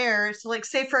prompts there, so like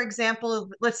say, for example,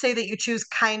 let's say that you choose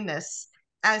kindness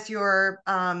as your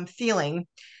feeling.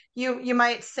 You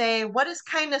might say, what does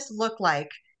kindness look like?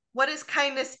 What does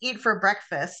kindness eat for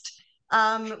breakfast?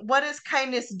 What does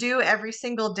kindness do every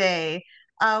single day?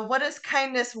 What does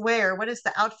kindness wear? What is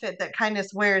the outfit that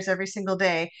kindness wears every single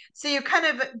day? So you kind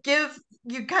of give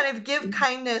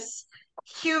kindness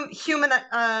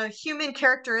human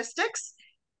characteristics,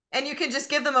 and you can just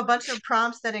give them a bunch of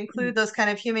prompts that include those kind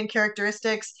of human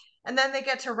characteristics, and then they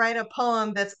get to write a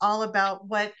poem that's all about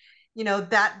what,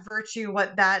 that virtue,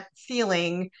 what that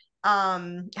feeling,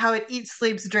 how it eats,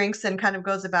 sleeps, drinks, and kind of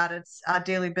goes about its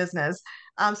daily business.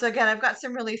 So again, I've got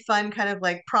some really fun kind of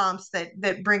like prompts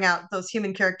that bring out those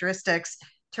human characteristics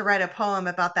to write a poem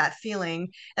about that feeling.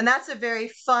 And that's a very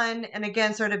fun and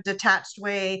again, sort of detached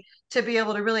way to be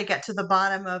able to really get to the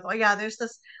bottom of, oh yeah, there's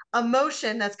this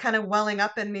emotion that's kind of welling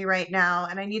up in me right now.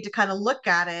 And I need to kind of look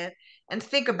at it and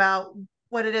think about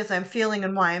what it is I'm feeling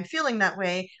and why I'm feeling that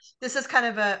way. This is kind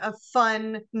of a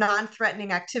fun,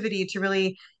 non-threatening activity to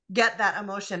really get that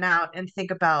emotion out and think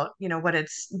about, what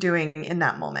it's doing in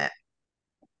that moment.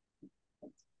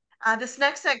 This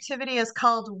next activity is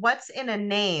called What's in a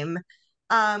Name?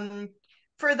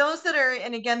 For those that are,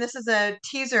 and again, this is a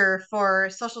teaser for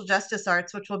social justice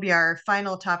arts, which will be our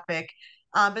final topic.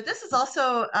 But this is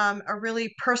also a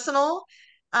really personal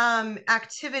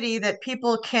activity that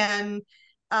people can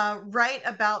write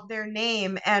about their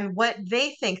name and what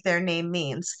they think their name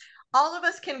means. All of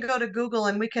us can go to Google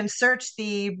and we can search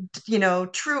the,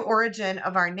 true origin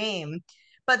of our name.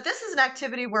 But this is an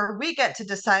activity where we get to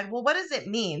decide, well, what does it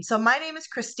mean? So my name is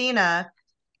Christina.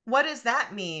 What does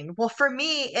that mean? Well, for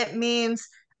me, it means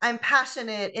I'm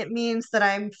passionate. It means that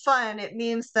I'm fun. It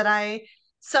means that I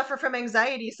suffer from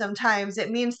anxiety sometimes.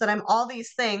 It means that I'm all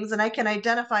these things, and I can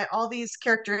identify all these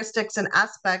characteristics and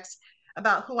aspects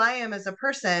about who I am as a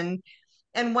person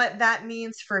and what that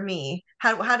means for me.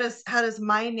 How does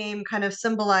my name kind of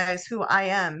symbolize who I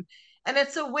am? And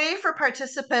it's a way for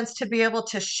participants to be able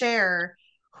to share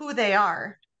who they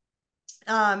are,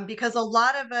 because a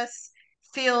lot of us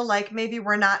feel like maybe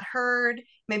we're not heard,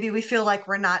 maybe we feel like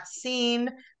we're not seen,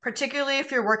 particularly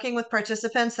if you're working with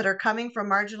participants that are coming from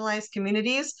marginalized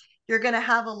communities. You're going to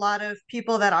have a lot of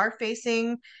people that are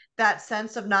facing that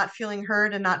sense of not feeling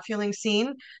heard and not feeling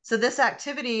seen. So this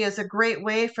activity is a great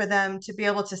way for them to be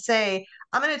able to say,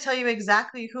 I'm going to tell you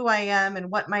exactly who I am and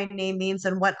what my name means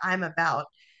and what I'm about.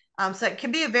 So it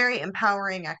can be a very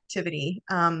empowering activity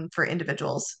for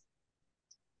individuals.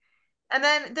 And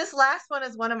then this last one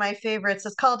is one of my favorites.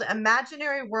 It's called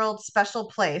Imaginary World Special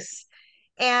Place.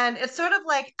 And it's sort of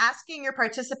like asking your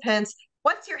participants,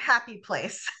 what's your happy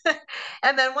place?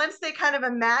 And then once they kind of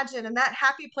imagine, and that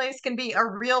happy place can be a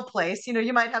real place,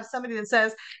 you might have somebody that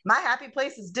says, my happy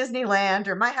place is Disneyland,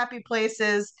 or my happy place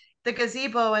is the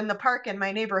gazebo in the park in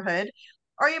my neighborhood.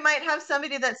 Or you might have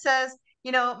somebody that says,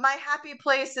 my happy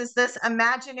place is this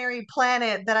imaginary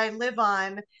planet that I live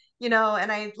on,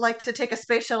 and I like to take a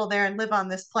space shuttle there and live on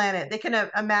this planet. They can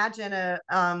imagine a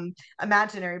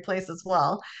imaginary place as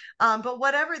well. But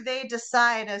whatever they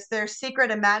decide as their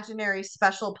secret imaginary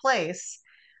special place,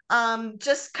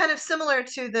 just kind of similar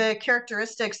to the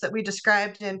characteristics that we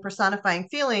described in personifying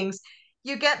feelings,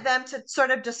 you get them to sort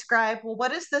of describe, well,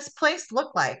 what does this place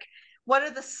look like? What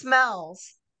are the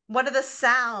smells? What are the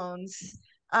sounds?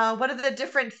 What are the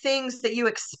different things that you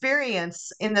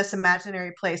experience in this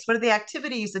imaginary place? What are the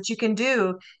activities that you can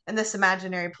do in this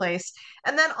imaginary place?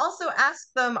 And then also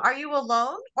ask them, are you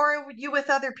alone or are you with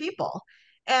other people?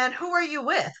 And who are you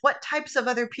with? What types of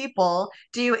other people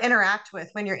do you interact with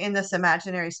when you're in this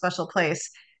imaginary special place?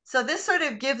 So this sort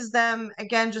of gives them,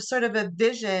 again, just sort of a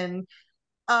vision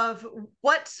of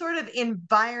what sort of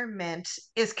environment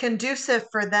is conducive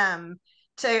for them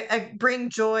to bring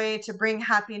joy, to bring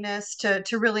happiness, to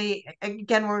really,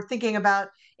 again, we're thinking about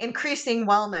increasing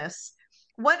wellness.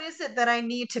 What is it that I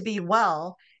need to be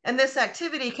well? And this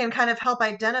activity can kind of help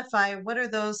identify what are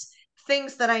those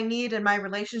things that I need in my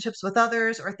relationships with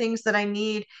others, or things that I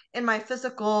need in my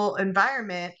physical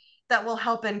environment that will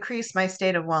help increase my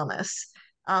state of wellness.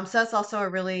 So that's also a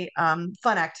really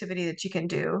fun activity that you can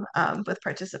do with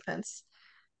participants.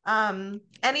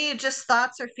 Any just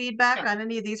thoughts or feedback on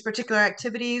any of these particular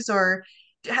activities, or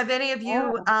have any of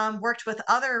you worked with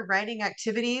other writing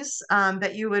activities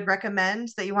that you would recommend,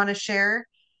 that you want to share,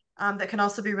 that can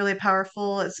also be really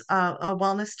powerful as a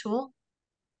wellness tool?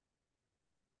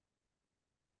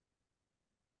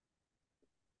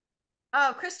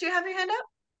 Oh, Chris, do you have your hand up?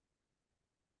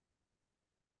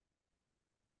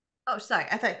 Oh, sorry.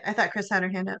 I thought Chris had her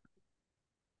hand up.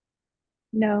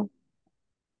 No.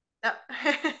 Oh.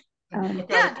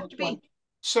 Yeah, Dr. B.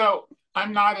 So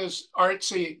I'm not as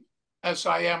artsy as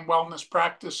I am wellness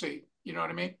practicing, you know what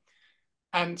I mean?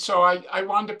 And so I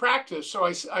wanted to practice. So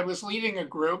I was leading a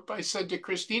group. I said to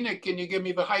Christina, can you give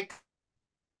me the hike?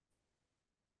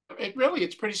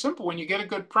 It's pretty simple. When you get a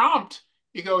good prompt,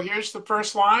 you go, here's the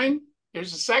first line,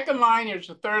 here's the second line, here's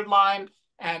the third line.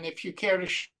 And if you care to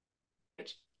share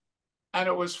it. And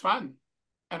it was fun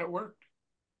and it worked.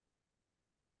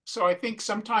 So I think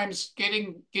sometimes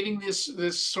getting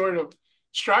this sort of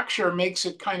structure makes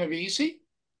it kind of easy.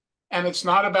 And it's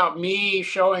not about me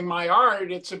showing my art.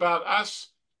 It's about us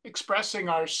expressing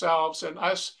ourselves and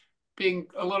us being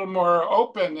a little more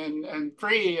open and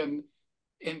free and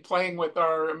in playing with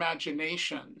our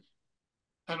imagination.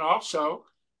 And also,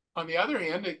 on the other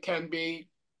hand, it can be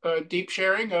a deep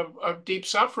sharing of deep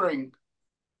suffering.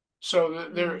 So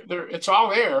it's all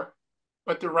there,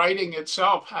 but the writing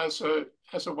itself has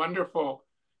a wonderful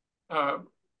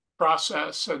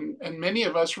process, and many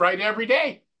of us write every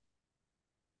day.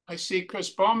 I see Chris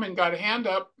Bauman got a hand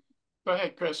up. Go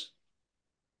ahead, Chris.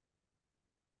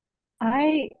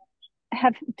 I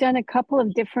have done a couple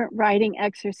of different writing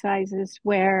exercises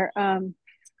where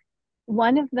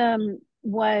one of them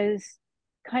was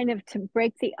kind of to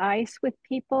break the ice with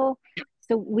people.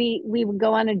 So we would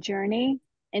go on a journey,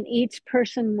 and each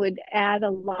person would add a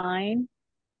line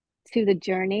to the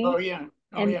journey. Oh yeah.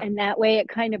 And that way it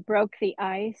kind of broke the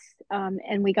ice,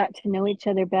 and we got to know each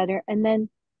other better. And then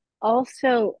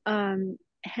also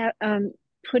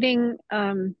putting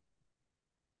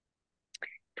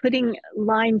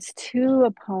lines to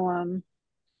a poem,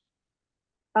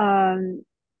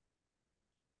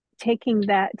 taking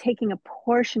a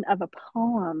portion of a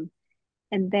poem,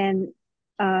 and then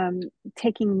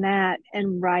taking that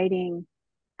and writing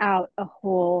out a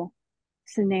whole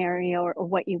scenario, or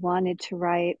what you wanted to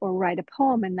write, or write a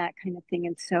poem and that kind of thing.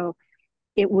 And so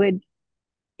the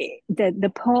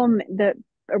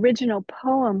original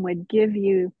poem would give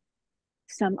you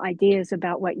some ideas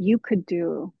about what you could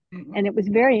do. Mm-hmm. And it was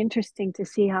very interesting to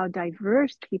see how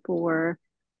diverse people were,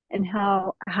 and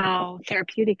how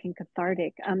therapeutic and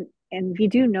cathartic. And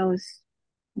Vidou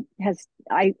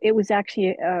it was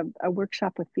actually a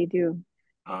workshop with Vidou.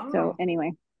 Oh. So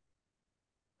anyway,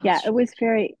 it was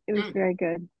very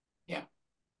good.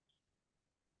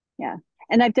 Yeah.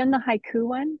 And I've done the haiku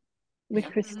one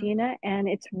with Christina, and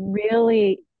it's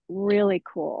really, really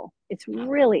cool. It's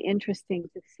really interesting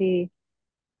to see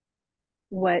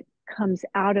what comes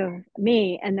out of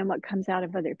me and then what comes out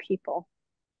of other people.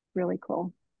 Really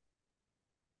cool.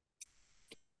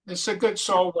 It's a good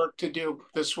soul work to do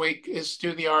this week, is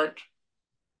do the art.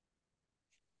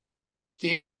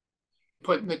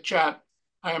 Put in the chat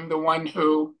I am the one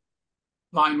who,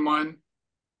 line 1,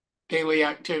 daily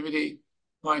activity,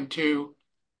 line 2,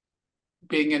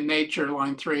 being in nature,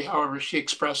 line 3, however she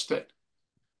expressed it.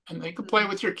 And they can play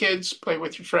with your kids, play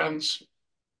with your friends,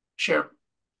 share.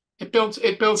 It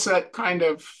builds that kind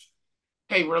of,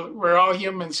 hey, we're all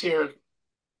humans here.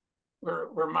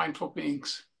 We're mindful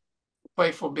beings,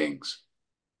 playful beings.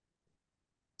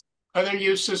 Other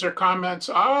uses or comments?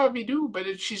 We do,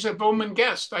 but she's a Bauman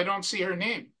guest. I don't see her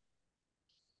name.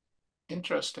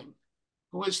 Interesting.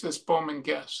 Who is this Bauman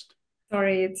guest?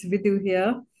 Sorry, it's Vidhu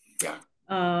here. Yeah.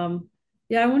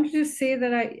 Yeah, I wanted to say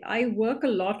that I work a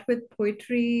lot with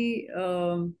poetry,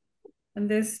 and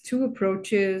there's two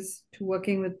approaches to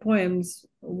working with poems.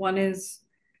 One is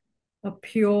a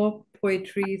pure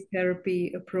poetry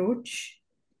therapy approach,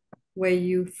 where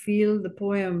you feel the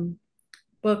poem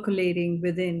percolating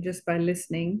within just by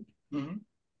listening. Mm-hmm.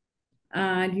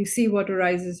 And you see what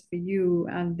arises for you,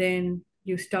 and then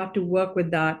you start to work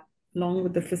with that along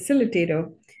with the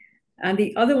facilitator. And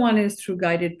the other one is through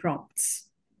guided prompts.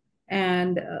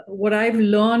 And what I've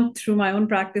learned through my own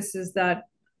practice is that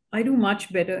I do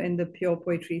much better in the pure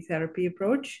poetry therapy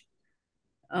approach.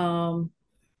 But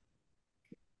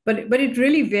it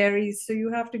really varies. So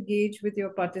you have to gauge with your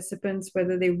participants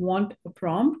whether they want a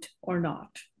prompt or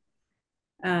not.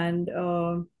 And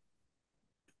so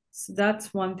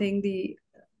that's one thing. The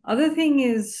other thing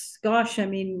is, gosh, I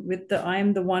mean, with the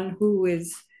I'm the one who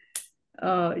is,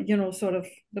 sort of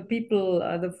the people,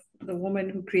 the woman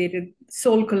who created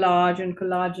soul collage and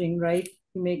collaging, right?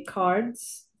 You make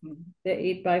cards, they're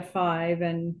 8x5,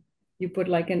 and you put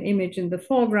like an image in the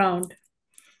foreground.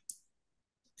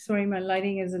 Sorry, my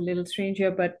lighting is a little strange here,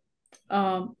 but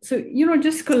so,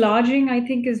 just collaging, I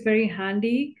think, is very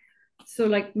handy. So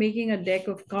like making a deck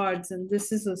of cards, and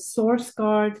this is a source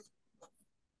card,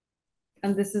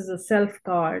 and this is a self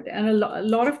card. And a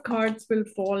lot of cards will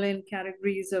fall in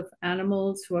categories of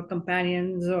animals who are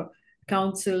companions, or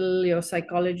counsel, your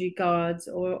psychology cards,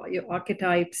 or your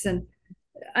archetypes. And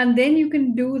then you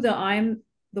can do the I'm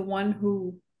the one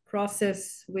who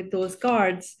process with those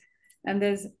cards. And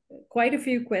there's quite a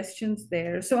few questions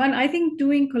there. So, and I think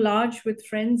doing collage with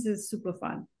friends is super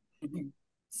fun. Mm-hmm.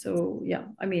 So, yeah,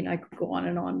 I mean, I could go on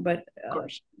and on, but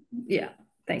yeah,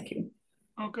 thank you.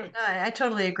 Okay. I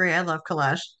totally agree. I love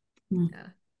collage. Yeah,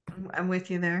 I'm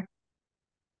with you there.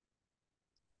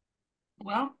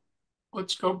 Well,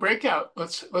 let's go breakout.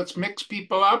 Let's mix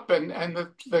people up, and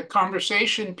the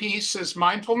conversation piece is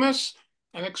mindfulness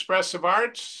and expressive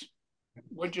arts.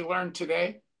 What'd you learn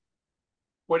today?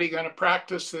 What are you going to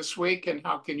practice this week, and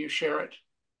how can you share it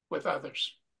with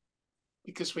others?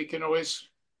 Because we can always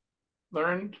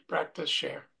learn, practice,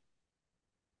 share.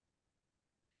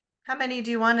 How many do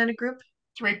you want in a group?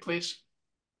 3, please.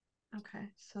 Okay,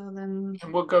 so then.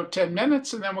 And we'll go 10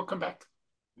 minutes, and then we'll come back.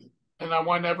 And I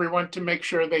want everyone to make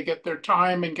sure they get their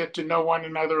time and get to know one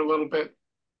another a little bit.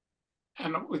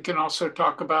 And we can also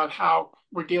talk about how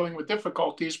we're dealing with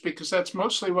difficulties, because that's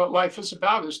mostly what life is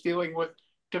about, is dealing with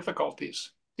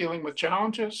difficulties, dealing with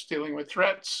challenges, dealing with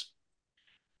threats,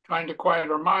 trying to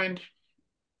quiet our mind.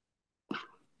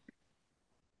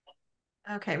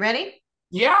 Okay, ready?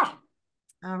 Yeah.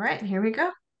 All right, here we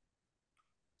go.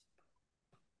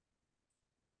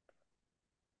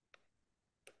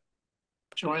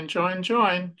 Join, join,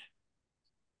 join.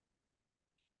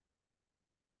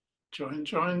 Join,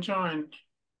 join, join.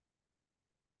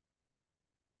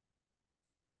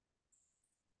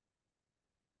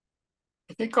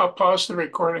 I think I'll pause the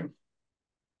recording.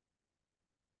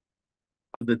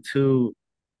 The two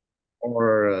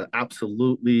are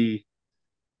absolutely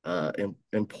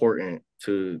important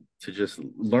to just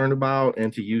learn about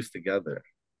and to use together.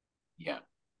 Yeah,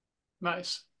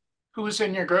 nice. Who was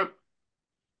in your group?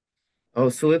 Oh,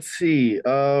 so let's see.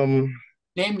 Name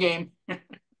game.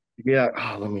 Yeah.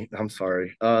 Oh, I'm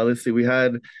sorry. Let's see. We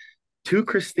had 2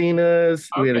 Christinas.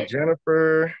 Okay. We had a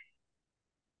Jennifer.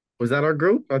 Was that our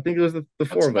group? I think it was the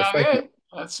 4 of us.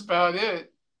 That's about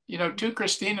it. 2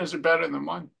 Christinas are better than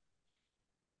 1.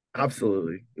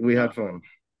 Absolutely. We had fun.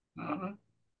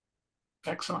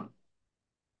 Excellent.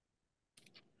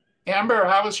 Amber,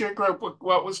 how was your group?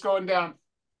 What was going down?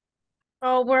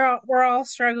 Oh, we're all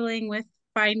struggling with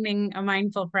finding a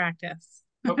mindful practice.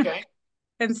 Okay.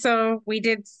 And so we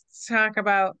did talk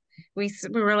about, we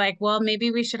were like, well,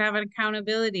 maybe we should have an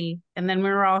accountability. And then we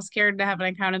were all scared to have an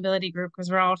accountability group because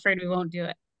we're all afraid we won't do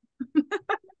it.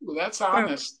 Well, that's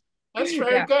honest. That's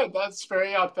very good. That's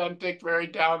very authentic, very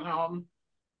down home.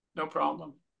 No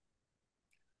problem.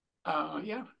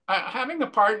 Yeah. Having a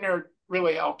partner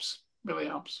really helps,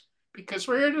 because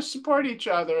we're here to support each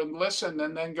other and listen,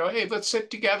 and then go, hey, let's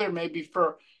sit together maybe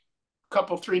for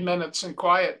couple, 3 minutes in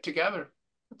quiet together.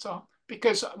 That's all.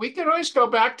 Because we can always go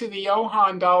back to the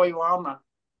Johann Dalai Lama. A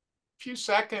few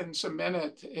seconds, a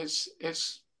minute is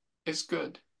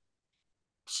good.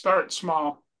 Start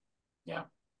small. Yeah.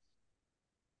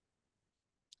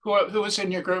 Who was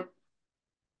in your group?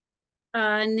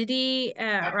 Nidhi,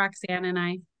 Roxanne, and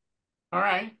I. All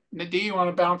right. Nidhi, you want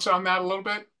to bounce on that a little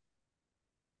bit?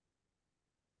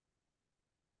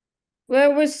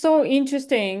 Well, it was so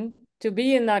interesting to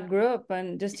be in that group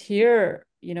and just hear,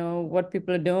 what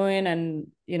people are doing and,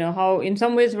 how in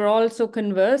some ways we're all so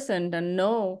conversant and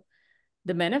know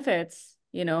the benefits,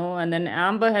 and then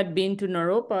Amber had been to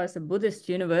Naropa as a Buddhist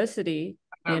university,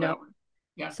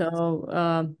 Yeah.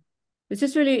 So it's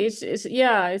just really,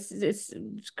 it's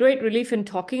great relief in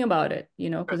talking about it,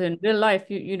 because in real life,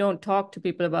 you don't talk to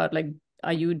people about like,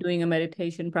 are you doing a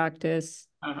meditation practice?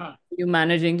 Are you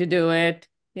managing to do it?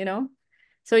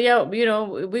 So yeah,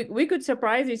 we could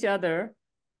surprise each other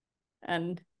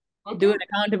and do an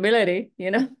accountability,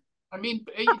 I mean,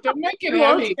 don't make it We're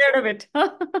all heavy. scared of it.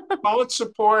 Call it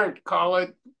support, call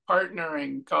it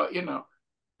partnering,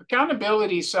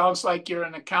 accountability sounds like you're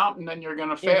an accountant and you're going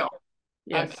to fail.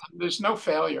 Yes. And there's no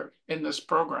failure in this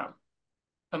program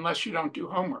unless you don't do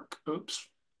homework. Oops.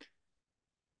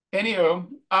 Anywho,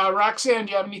 Roxanne,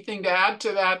 do you have anything to add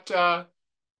to that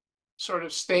sort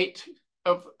of state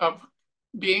of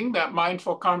being, that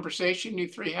mindful conversation you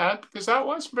three had? Because that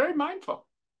was very mindful.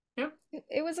 Yeah.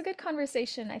 It was a good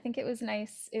conversation. I think it was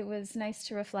nice. It was nice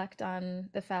to reflect on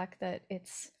the fact that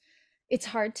it's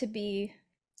hard to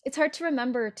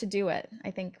remember to do it,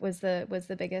 I think was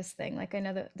the biggest thing. Like, I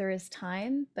know that there is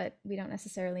time, but we don't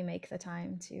necessarily make the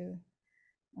time to.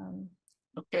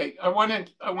 Okay, I want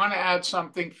to add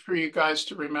something for you guys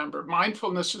to remember.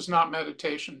 Mindfulness is not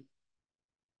meditation.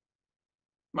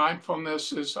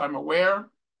 Mindfulness is I'm aware,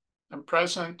 I'm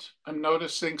present, I'm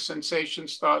noticing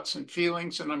sensations, thoughts, and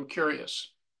feelings, and I'm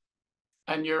curious.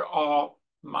 And you're all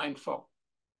mindful.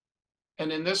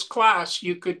 And in this class,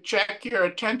 you could check your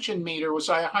attention meter. Was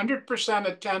I 100%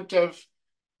 attentive,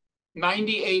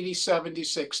 90, 80, 70,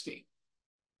 60?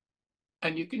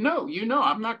 And you can know,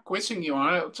 I'm not quizzing you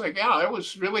on it. It's like, yeah, I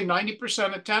was really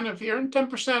 90% attentive here and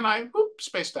 10% I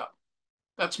spaced out.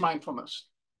 That's mindfulness.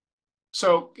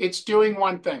 So it's doing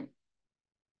one thing.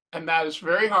 And that is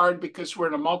very hard because we're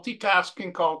in a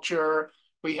multitasking culture.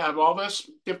 We have all this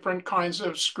different kinds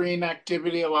of screen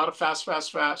activity, a lot of fast,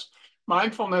 fast, fast.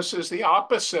 Mindfulness is the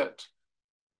opposite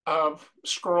of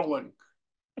scrolling.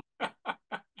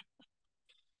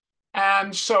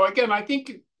 And so again, I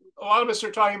think a lot of us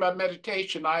are talking about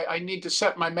meditation. I need to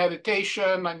set my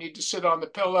meditation. I need to sit on the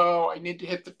pillow. I need to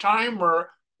hit the timer,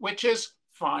 which is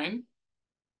fine.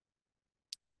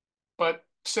 But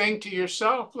saying to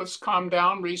yourself, let's calm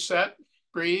down, reset,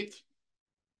 breathe,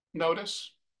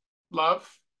 notice, love.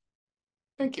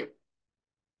 Thank you.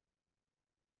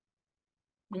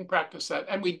 We can practice that.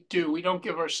 And we do. We don't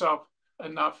give ourselves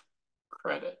enough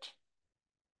credit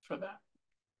for that.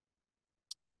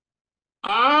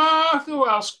 Who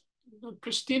else?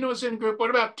 Christina was in group. What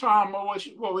about Tom?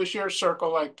 What was your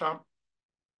circle like, Tom?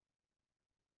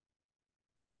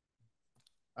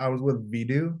 I was with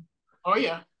Vidu. Oh,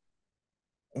 yeah.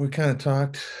 We kind of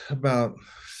talked about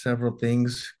several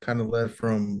things, kind of led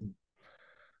from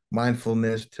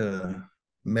mindfulness to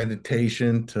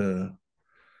meditation to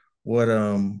what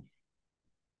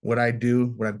I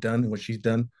do, what I've done, what she's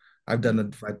done. I've done a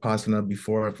Vipassana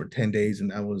before for 10 days,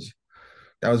 and that was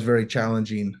very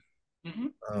challenging.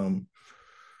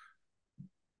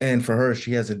 And for her,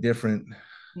 she has a different,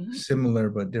 similar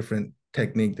but different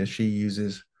technique that she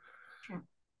uses. Sure.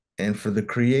 And for the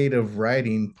creative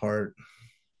writing part,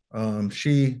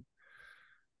 she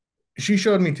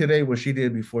showed me today what she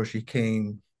did before she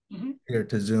came here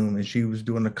to Zoom, and she was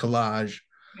doing a collage.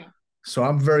 Yeah. So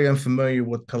I'm very unfamiliar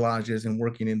with collages and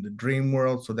working in the dream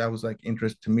world. So that was like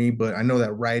interest to me, but I know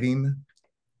that writing,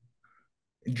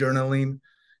 journaling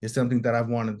is something that I've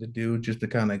wanted to do just to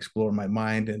kind of explore my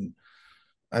mind. And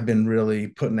I've been really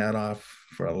putting that off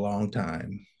for a long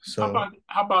time. So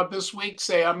how about this week,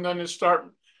 say I'm going to start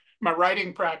my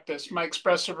writing practice, my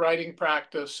expressive writing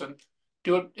practice, and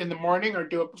do it in the morning or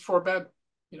do it before bed,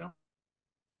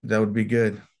 that would be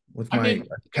good with my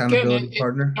accountability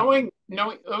partner. Knowing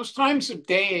those times of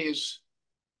days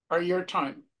are your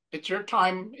time. It's your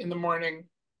time in the morning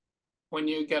when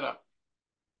you get up.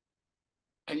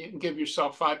 And you can give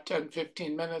yourself 5, 10,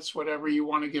 15 minutes, whatever you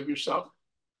want to give yourself,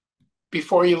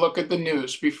 before you look at the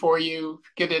news, before you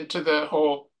get into the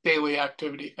whole daily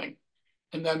activity thing.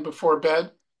 And then before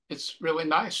bed, it's really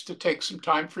nice to take some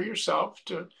time for yourself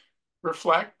to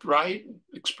reflect, write,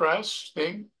 express,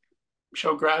 think,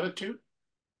 show gratitude.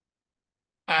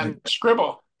 and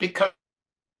scribble, because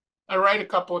I write a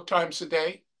couple of times a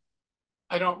day.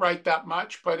 I don't write that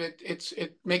much, but it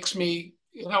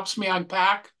helps me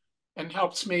unpack and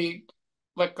helps me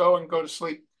let go and go to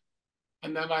sleep.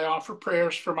 And then I offer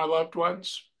prayers for my loved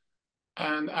ones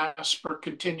and ask for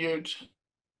continued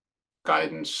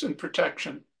guidance and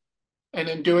protection. And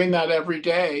in doing that every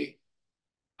day,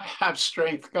 I have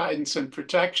strength, guidance, and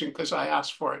protection because I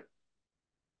ask for it.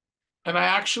 And I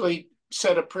actually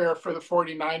said a prayer for the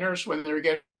 49ers when they were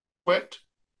getting whipped,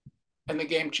 and the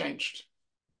game changed.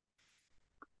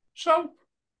 So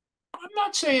I'm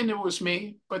not saying it was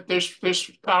me, but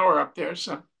there's power up there,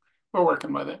 so we're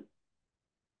working with it.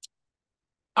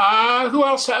 Who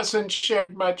else hasn't shared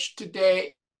much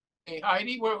today? Hey,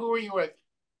 Heidi, who are you with?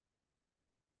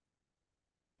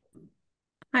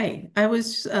 Hi, I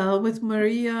was with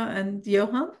Maria and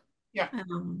Johan. Yeah.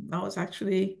 That was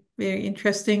actually very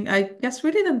interesting. I guess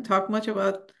we didn't talk much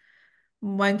about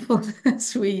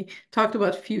mindfulness. We talked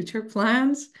about future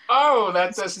plans. Oh,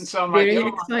 that doesn't sound like Very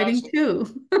Johan, exciting does it?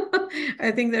 too.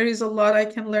 I think there is a lot I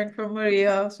can learn from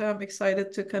Maria, so I'm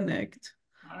excited to connect.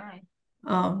 All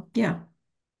right. Yeah.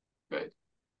 Good.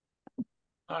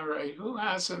 All right. Who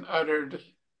hasn't uttered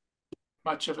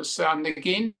much of a sound?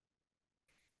 Nagin,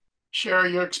 share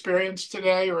your experience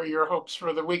today or your hopes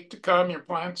for the week to come, your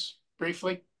plans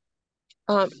briefly.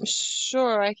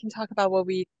 Sure, I can talk about what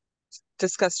we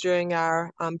discussed during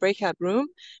our breakout room.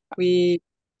 We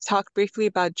talked briefly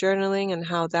about journaling and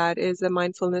how that is a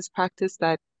mindfulness practice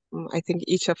that I think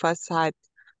each of us had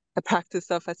a practice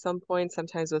of at some point,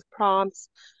 sometimes with prompts,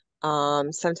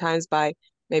 sometimes by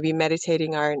maybe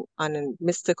meditating on a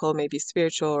mystical, maybe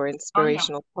spiritual or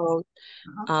inspirational quote.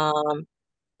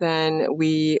 Then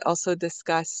we also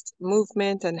discussed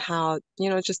movement and how,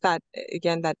 just that,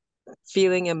 again, that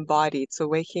feeling embodied. So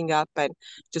waking up and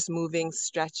just moving,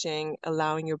 stretching,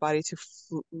 allowing your body to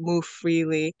move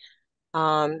freely.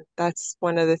 That's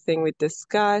one of the things we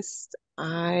discussed.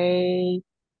 I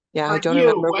don't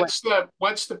remember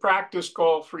what's the practice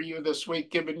goal for you this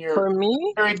week, given your for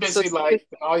me, very busy life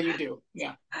and all you do?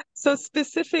 Yeah. So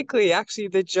specifically, actually,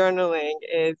 the journaling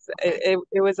is it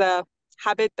was a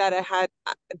habit that I had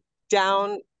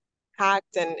down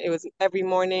packed, and it was every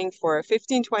morning for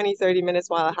 15, 20, 30 minutes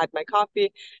while I had my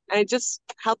coffee. And it just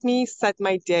helped me set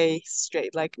my day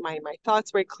straight. Like my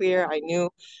thoughts were clear. I knew,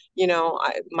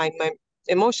 my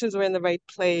emotions were in the right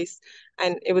place.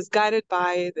 And it was guided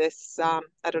by this,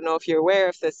 I don't know if you're aware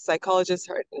of this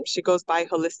psychologist, she goes by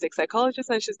holistic psychologist,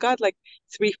 and she's got like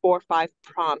 3, 4, 5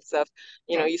 prompts of,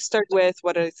 you start with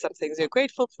what are some things you're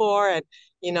grateful for, and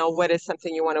what is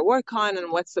something you want to work on,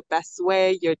 and what's the best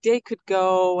way your day could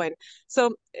go. And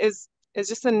so it's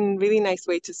just a really nice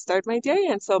way to start my day.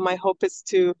 And so my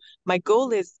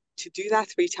goal is to do that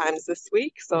 3 times this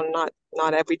week. So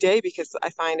not every day, because I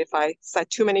find if I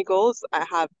set too many goals,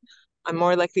 I'm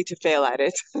more likely to fail at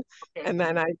it. And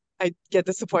then I get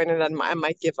disappointed and I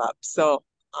might give up. So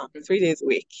 3 days a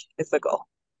week is the goal.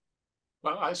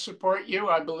 Well, I support you.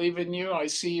 I believe in you. I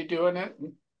see you doing it.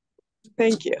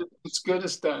 Thank you. It's good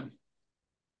as done.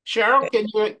 Cheryl,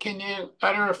 can you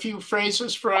utter a few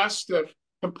phrases for us to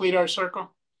complete our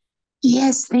circle?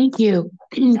 Yes, thank you.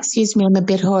 Excuse me, I'm a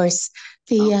bit hoarse.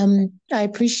 I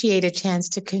appreciate a chance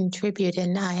to contribute,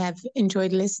 and I have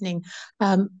enjoyed listening.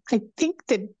 I think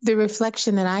that the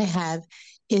reflection that I have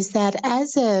is that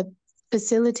as a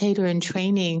facilitator in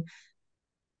training,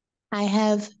 I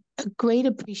have a great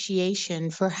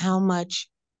appreciation for how much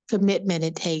commitment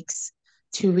it takes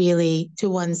to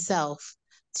oneself,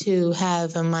 to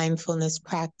have a mindfulness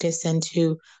practice, and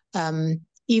to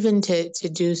even to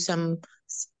do some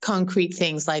concrete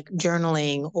things like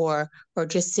journaling or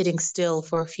just sitting still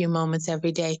for a few moments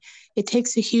every day. It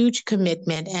takes a huge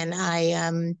commitment, and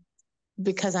I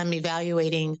because I'm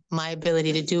evaluating my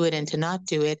ability to do it and to not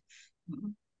do it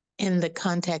in the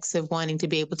context of wanting to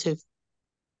be able to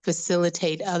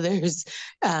facilitate others,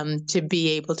 to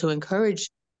be able to encourage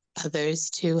others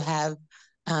to have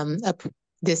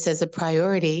this as a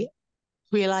priority,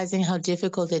 realizing how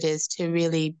difficult it is to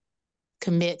really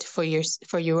commit for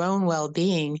your own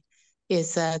well-being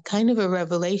is kind of a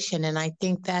revelation. And I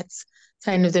think that's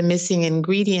kind of the missing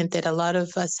ingredient that a lot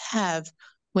of us have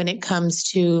when it comes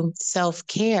to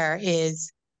self-care,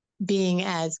 is being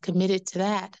as committed to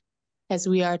that as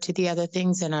we are to the other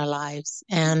things in our lives.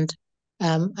 And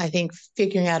I think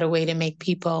figuring out a way to make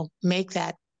people make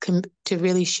that to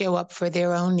really show up for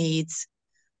their own needs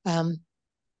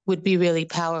would be really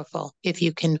powerful if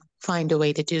you can find a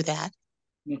way to do that.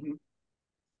 Mm-hmm.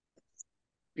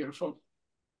 Beautiful.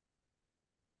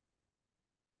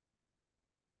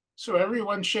 So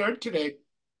everyone shared today.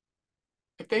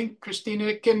 I think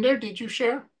Christina Kinder, did you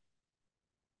share?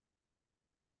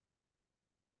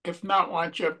 If not, why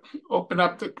don't you open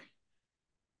up the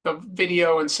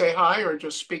video and say hi, or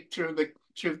just speak through the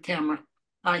camera?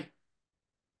 Hi.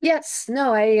 Yes,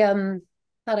 no, I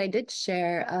thought I did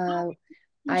share.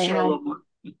 I Share a had little more.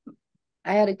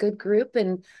 I had a good group,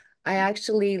 and I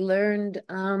actually learned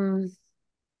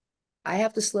I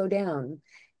have to slow down,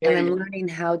 There and I'm you go. learning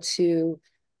how to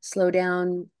slow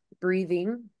down.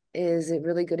 Breathing is a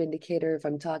really good indicator if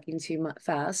I'm talking too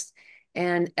fast,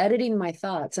 and editing my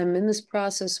thoughts. I'm in this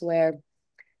process where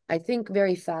I think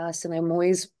very fast, and I'm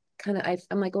always kind of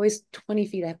I'm like always 20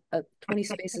 feet 20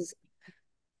 spaces.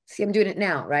 See, I'm doing it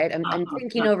now, right? I'm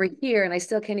thinking over here, and I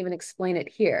still can't even explain it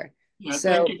here. Yeah, thank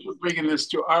So, you for bringing this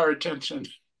to our attention.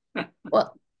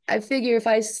 well, I figure if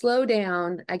I slow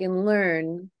down, I can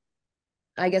learn.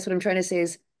 I guess what I'm trying to say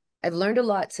is I've learned a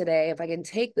lot today. If I can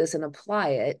take this and apply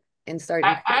it and start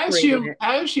incorporating it.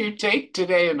 As you take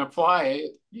today and apply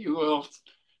it, you will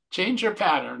change your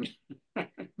pattern.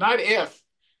 Not if,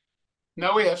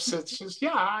 no ifs. It's just,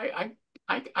 yeah,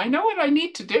 I know what I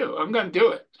need to do. I'm going to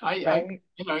do it. Right.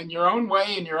 You know, in your own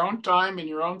way, in your own time, in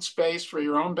your own space, for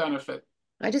your own benefit.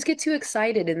 I just get too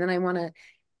excited, and then I want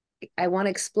to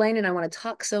explain, and I want to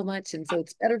talk so much, and so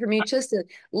it's better for me just to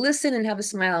listen and have a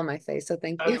smile on my face. So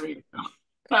thank you. There we go.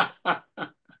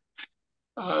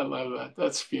 I love that.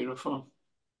 That's beautiful.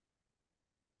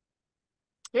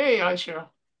 Hey, Aisha.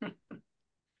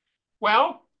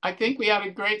 Well, I think we had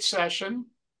a great session.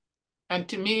 And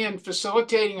to me, in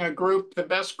facilitating a group, the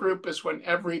best group is when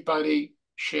everybody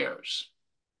shares.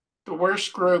 The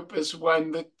worst group is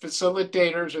when the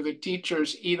facilitators or the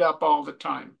teachers eat up all the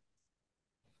time.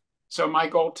 So my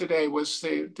goal today was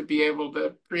to be able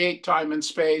to create time and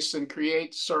space and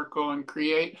create circle and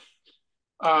create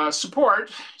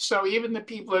support. So even the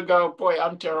people who go, boy,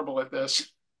 I'm terrible at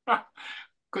this,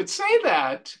 could say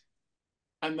that.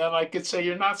 And then I could say,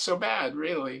 you're not so bad,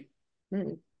 really.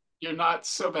 You're not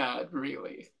so bad,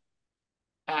 really.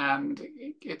 And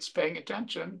it's paying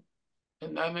attention.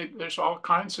 And then there's all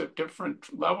kinds of different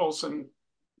levels and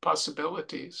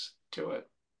possibilities to it.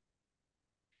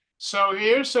 So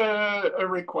here's a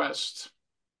request.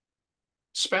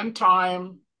 Spend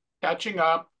time catching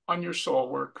up on your soul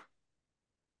work,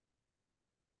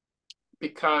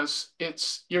 because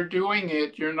you're doing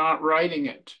it, you're not writing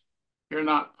it, you're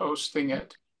not posting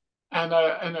it. And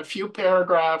a few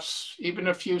paragraphs, even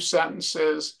a few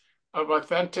sentences of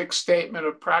authentic statement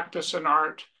of practice and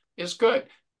art is good.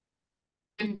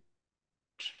 And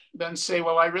then say,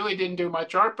 well, I really didn't do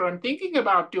much art, but I'm thinking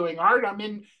about doing art. I'm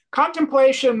in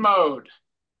contemplation mode,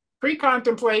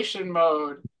 pre-contemplation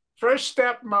mode, first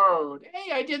step mode.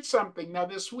 Hey, I did something. Now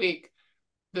this week,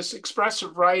 this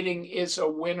expressive writing is a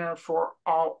winner for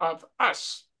all of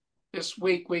us. This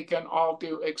week, we can all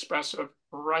do expressive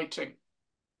writing.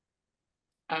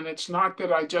 And it's not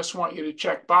that I just want you to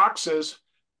check boxes,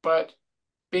 but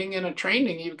being in a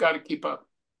training, you've got to keep up.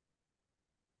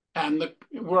 And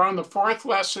we're on the 4th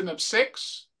lesson of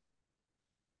 6.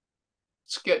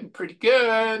 It's getting pretty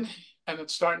good, and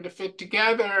it's starting to fit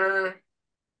together.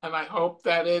 And I hope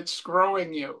that it's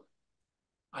growing you.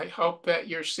 I hope that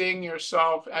you're seeing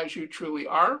yourself as you truly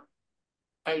are,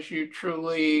 as you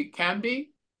truly can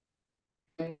be.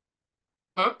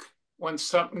 Look, when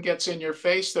something gets in your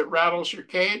face that rattles your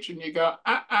cage and you go,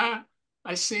 I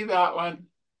see that one.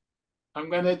 I'm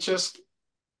going to just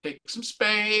take some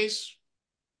space,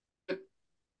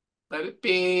 let it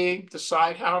be,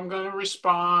 decide how I'm going to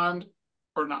respond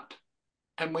or not.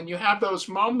 And when you have those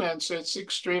moments, it's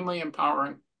extremely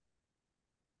empowering.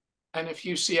 And if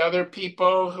you see other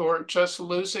people who are just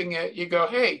losing it, you go,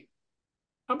 hey,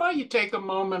 how about you take a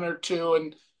moment or two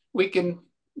and we can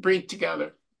breathe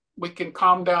together. We can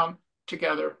calm down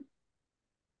together.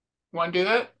 Want to do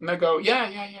that? And they go,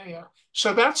 yeah.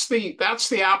 So that's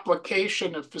the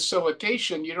application of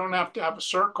facilitation. You don't have to have a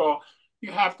circle.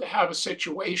 You have to have a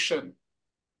situation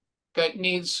that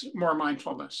needs more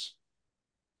mindfulness.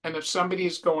 And if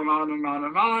somebody's going on and on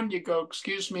and on, you go,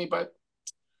 excuse me, but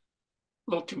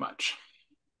a little too much.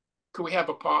 Could we have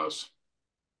a pause?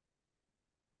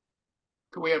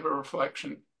 Could we have a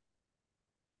reflection?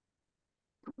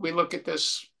 We look at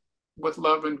this with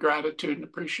love and gratitude and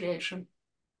appreciation.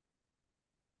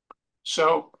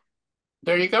 So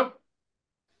there you go.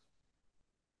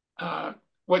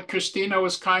 What Christina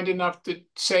was kind enough to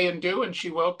say and do, and she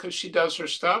will because she does her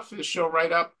stuff, is she'll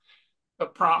write up a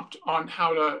prompt on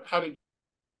how to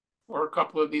or a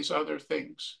couple of these other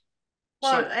things.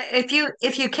 Well, if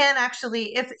you can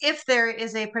actually, if there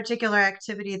is a particular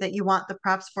activity that you want the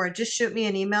prompts for, just shoot me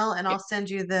an email and I'll send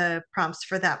you the prompts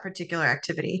for that particular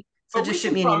activity. So just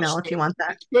shoot me an email if you want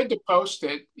that. It's good to post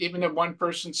it. Even if one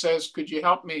person says, could you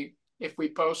help me? If we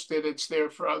post it, it's there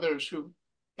for others who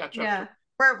catch up. Yeah,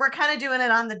 we're kind of doing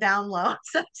it on the down low.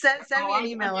 So send me an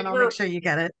email and I'll make sure you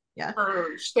get it. Yeah.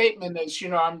 Her statement is,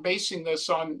 I'm basing this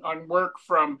on work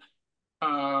from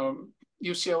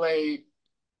UCLA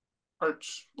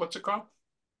Arts. What's it called?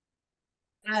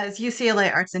 It's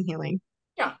UCLA Arts and Healing.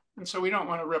 Yeah, and so we don't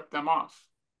want to rip them off,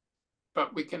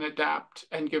 but we can adapt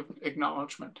and give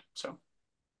acknowledgement. So,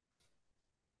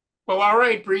 well, all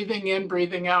right, breathing in,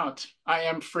 breathing out. I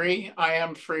am free, I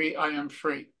am free, I am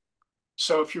free.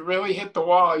 So if you really hit the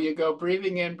wall, you go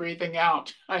breathing in, breathing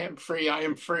out. I am free, I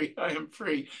am free, I am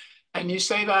free. And you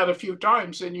say that a few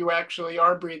times and you actually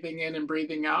are breathing in and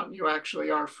breathing out, and you actually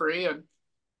are free.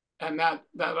 And that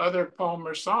other poem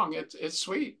or song, it's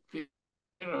sweet.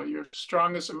 You're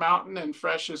strong as a mountain and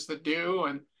fresh as the dew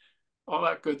and all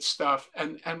that good stuff.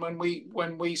 And when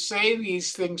we say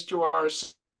these things to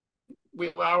ourselves,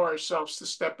 we allow ourselves to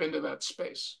step into that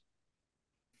space.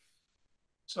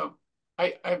 So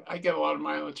I get a lot of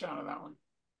mileage out of that one.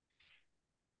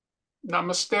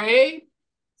 Namaste.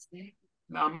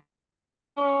 Namaste.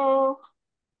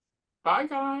 Bye,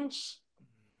 guys.